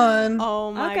of fun.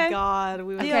 Oh my Okay. god,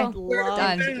 we would Okay. love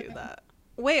Done. to do that.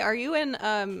 Wait, are you in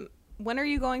when are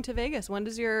you going to Vegas? When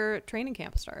does your training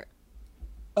camp start?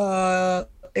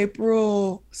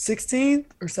 April 16th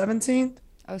or 17th.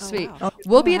 Oh, sweet. wow.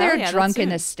 We'll be Oh, hell there yeah, that's drunk in soon.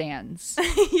 the stands.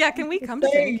 Yeah, can we come to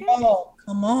Hey, training camp? y'all,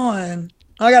 come on.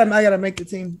 I gotta make the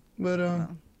team, but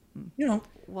you know,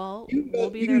 Well, You we'll go-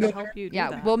 be you there can to go help there. you do Yeah,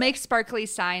 that. we'll make sparkly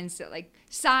signs that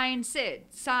sign Sid,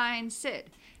 sign Sid.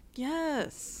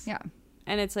 yes. Yeah.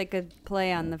 And it's like a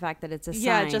play on the fact that it's a sign.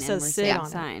 Yeah, it just and says we're Sid saying on it.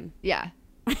 sign. Yeah.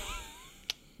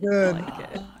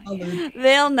 good.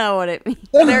 They'll know what it means.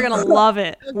 They're gonna love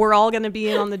it. We're all gonna be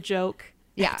in on the joke.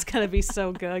 Yeah. It's gonna be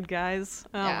so good, guys.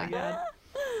 Oh Yeah. my god.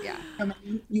 Yeah.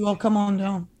 You all come on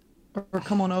down or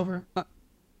come on over.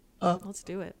 Let's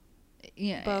do it.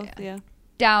 Yeah. Both, yeah.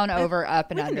 Down, over, up,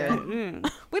 and under.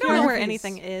 We don't know where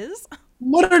anything is.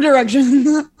 What a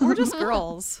direction. We're just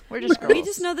girls. We're just girls. We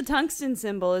just know the tungsten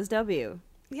symbol is W.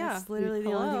 Yeah. That's literally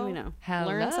the only thing we know.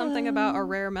 Learn something about a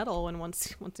rare metal when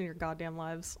once in your goddamn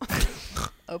lives.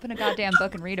 Open a goddamn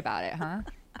book and read about it, huh?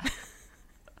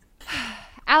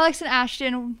 Alex and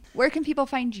Ashton, where can people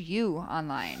find you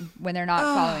online when they're not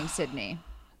following Sydney?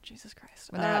 Jesus Christ.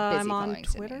 When they're not busy I'm on following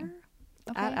Twitter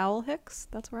Sydney. at Owl Hicks.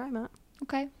 That's where I'm at.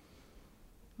 Okay.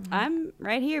 I'm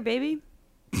right here, baby.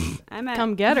 I'm at.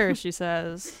 Come get her, she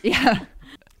says. Yeah.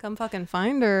 Come fucking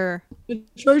find her.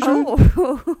 Treasure.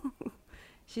 Oh.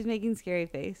 She's making scary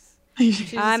face.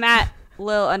 I'm at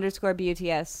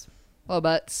Lil_BUTS. Low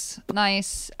butts.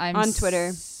 Nice. I'm On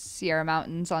Twitter. Sierra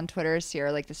Mountains on Twitter.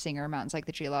 Sierra like the singer, mountains like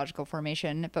the geological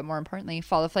formation. But more importantly,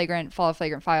 follow Flagrant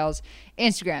Files,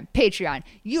 Instagram, Patreon.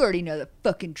 You already know the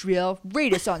fucking drill.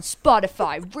 Rate us on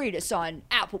Spotify. Rate us on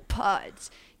Apple Pods.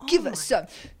 Give us some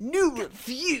new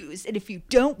reviews. And if you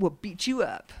don't, we'll beat you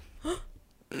up.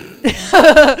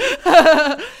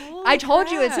 I told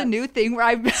you it's a new thing where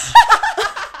I'm...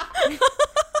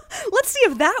 Let's see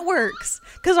if that works.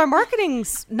 Because our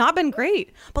marketing's not been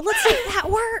great. But let's see if that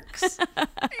works. You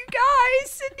guys,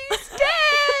 Sydney's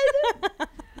dead.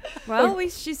 Well,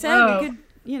 she said we could,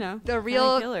 The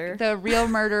kill her. real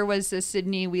murder was the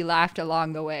Sydney we laughed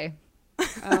along the way.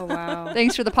 Oh, wow.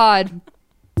 Thanks for the pod.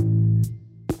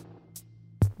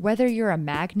 Whether you're a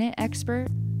magnet expert,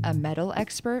 a metal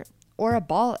expert, or a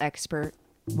ball expert,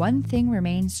 one thing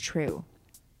remains true.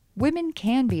 Women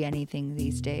can be anything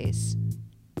these days.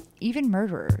 Even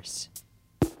murderers.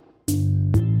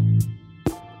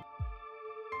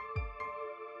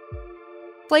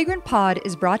 Flagrant Pod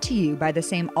is brought to you by the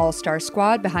same all-star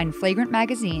squad behind Flagrant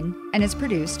Magazine and is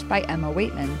produced by Emma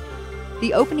Waitman.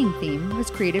 The opening theme was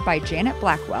created by Janet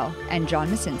Blackwell and John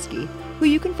Masinski, who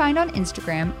you can find on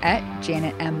Instagram at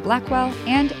Janet M. Blackwell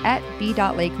and at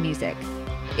b.lakemusic.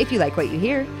 If you like what you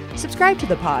hear, subscribe to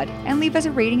the pod and leave us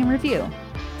a rating and review.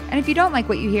 And if you don't like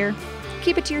what you hear,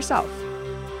 keep it to yourself.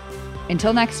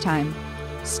 Until next time,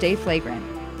 stay flagrant.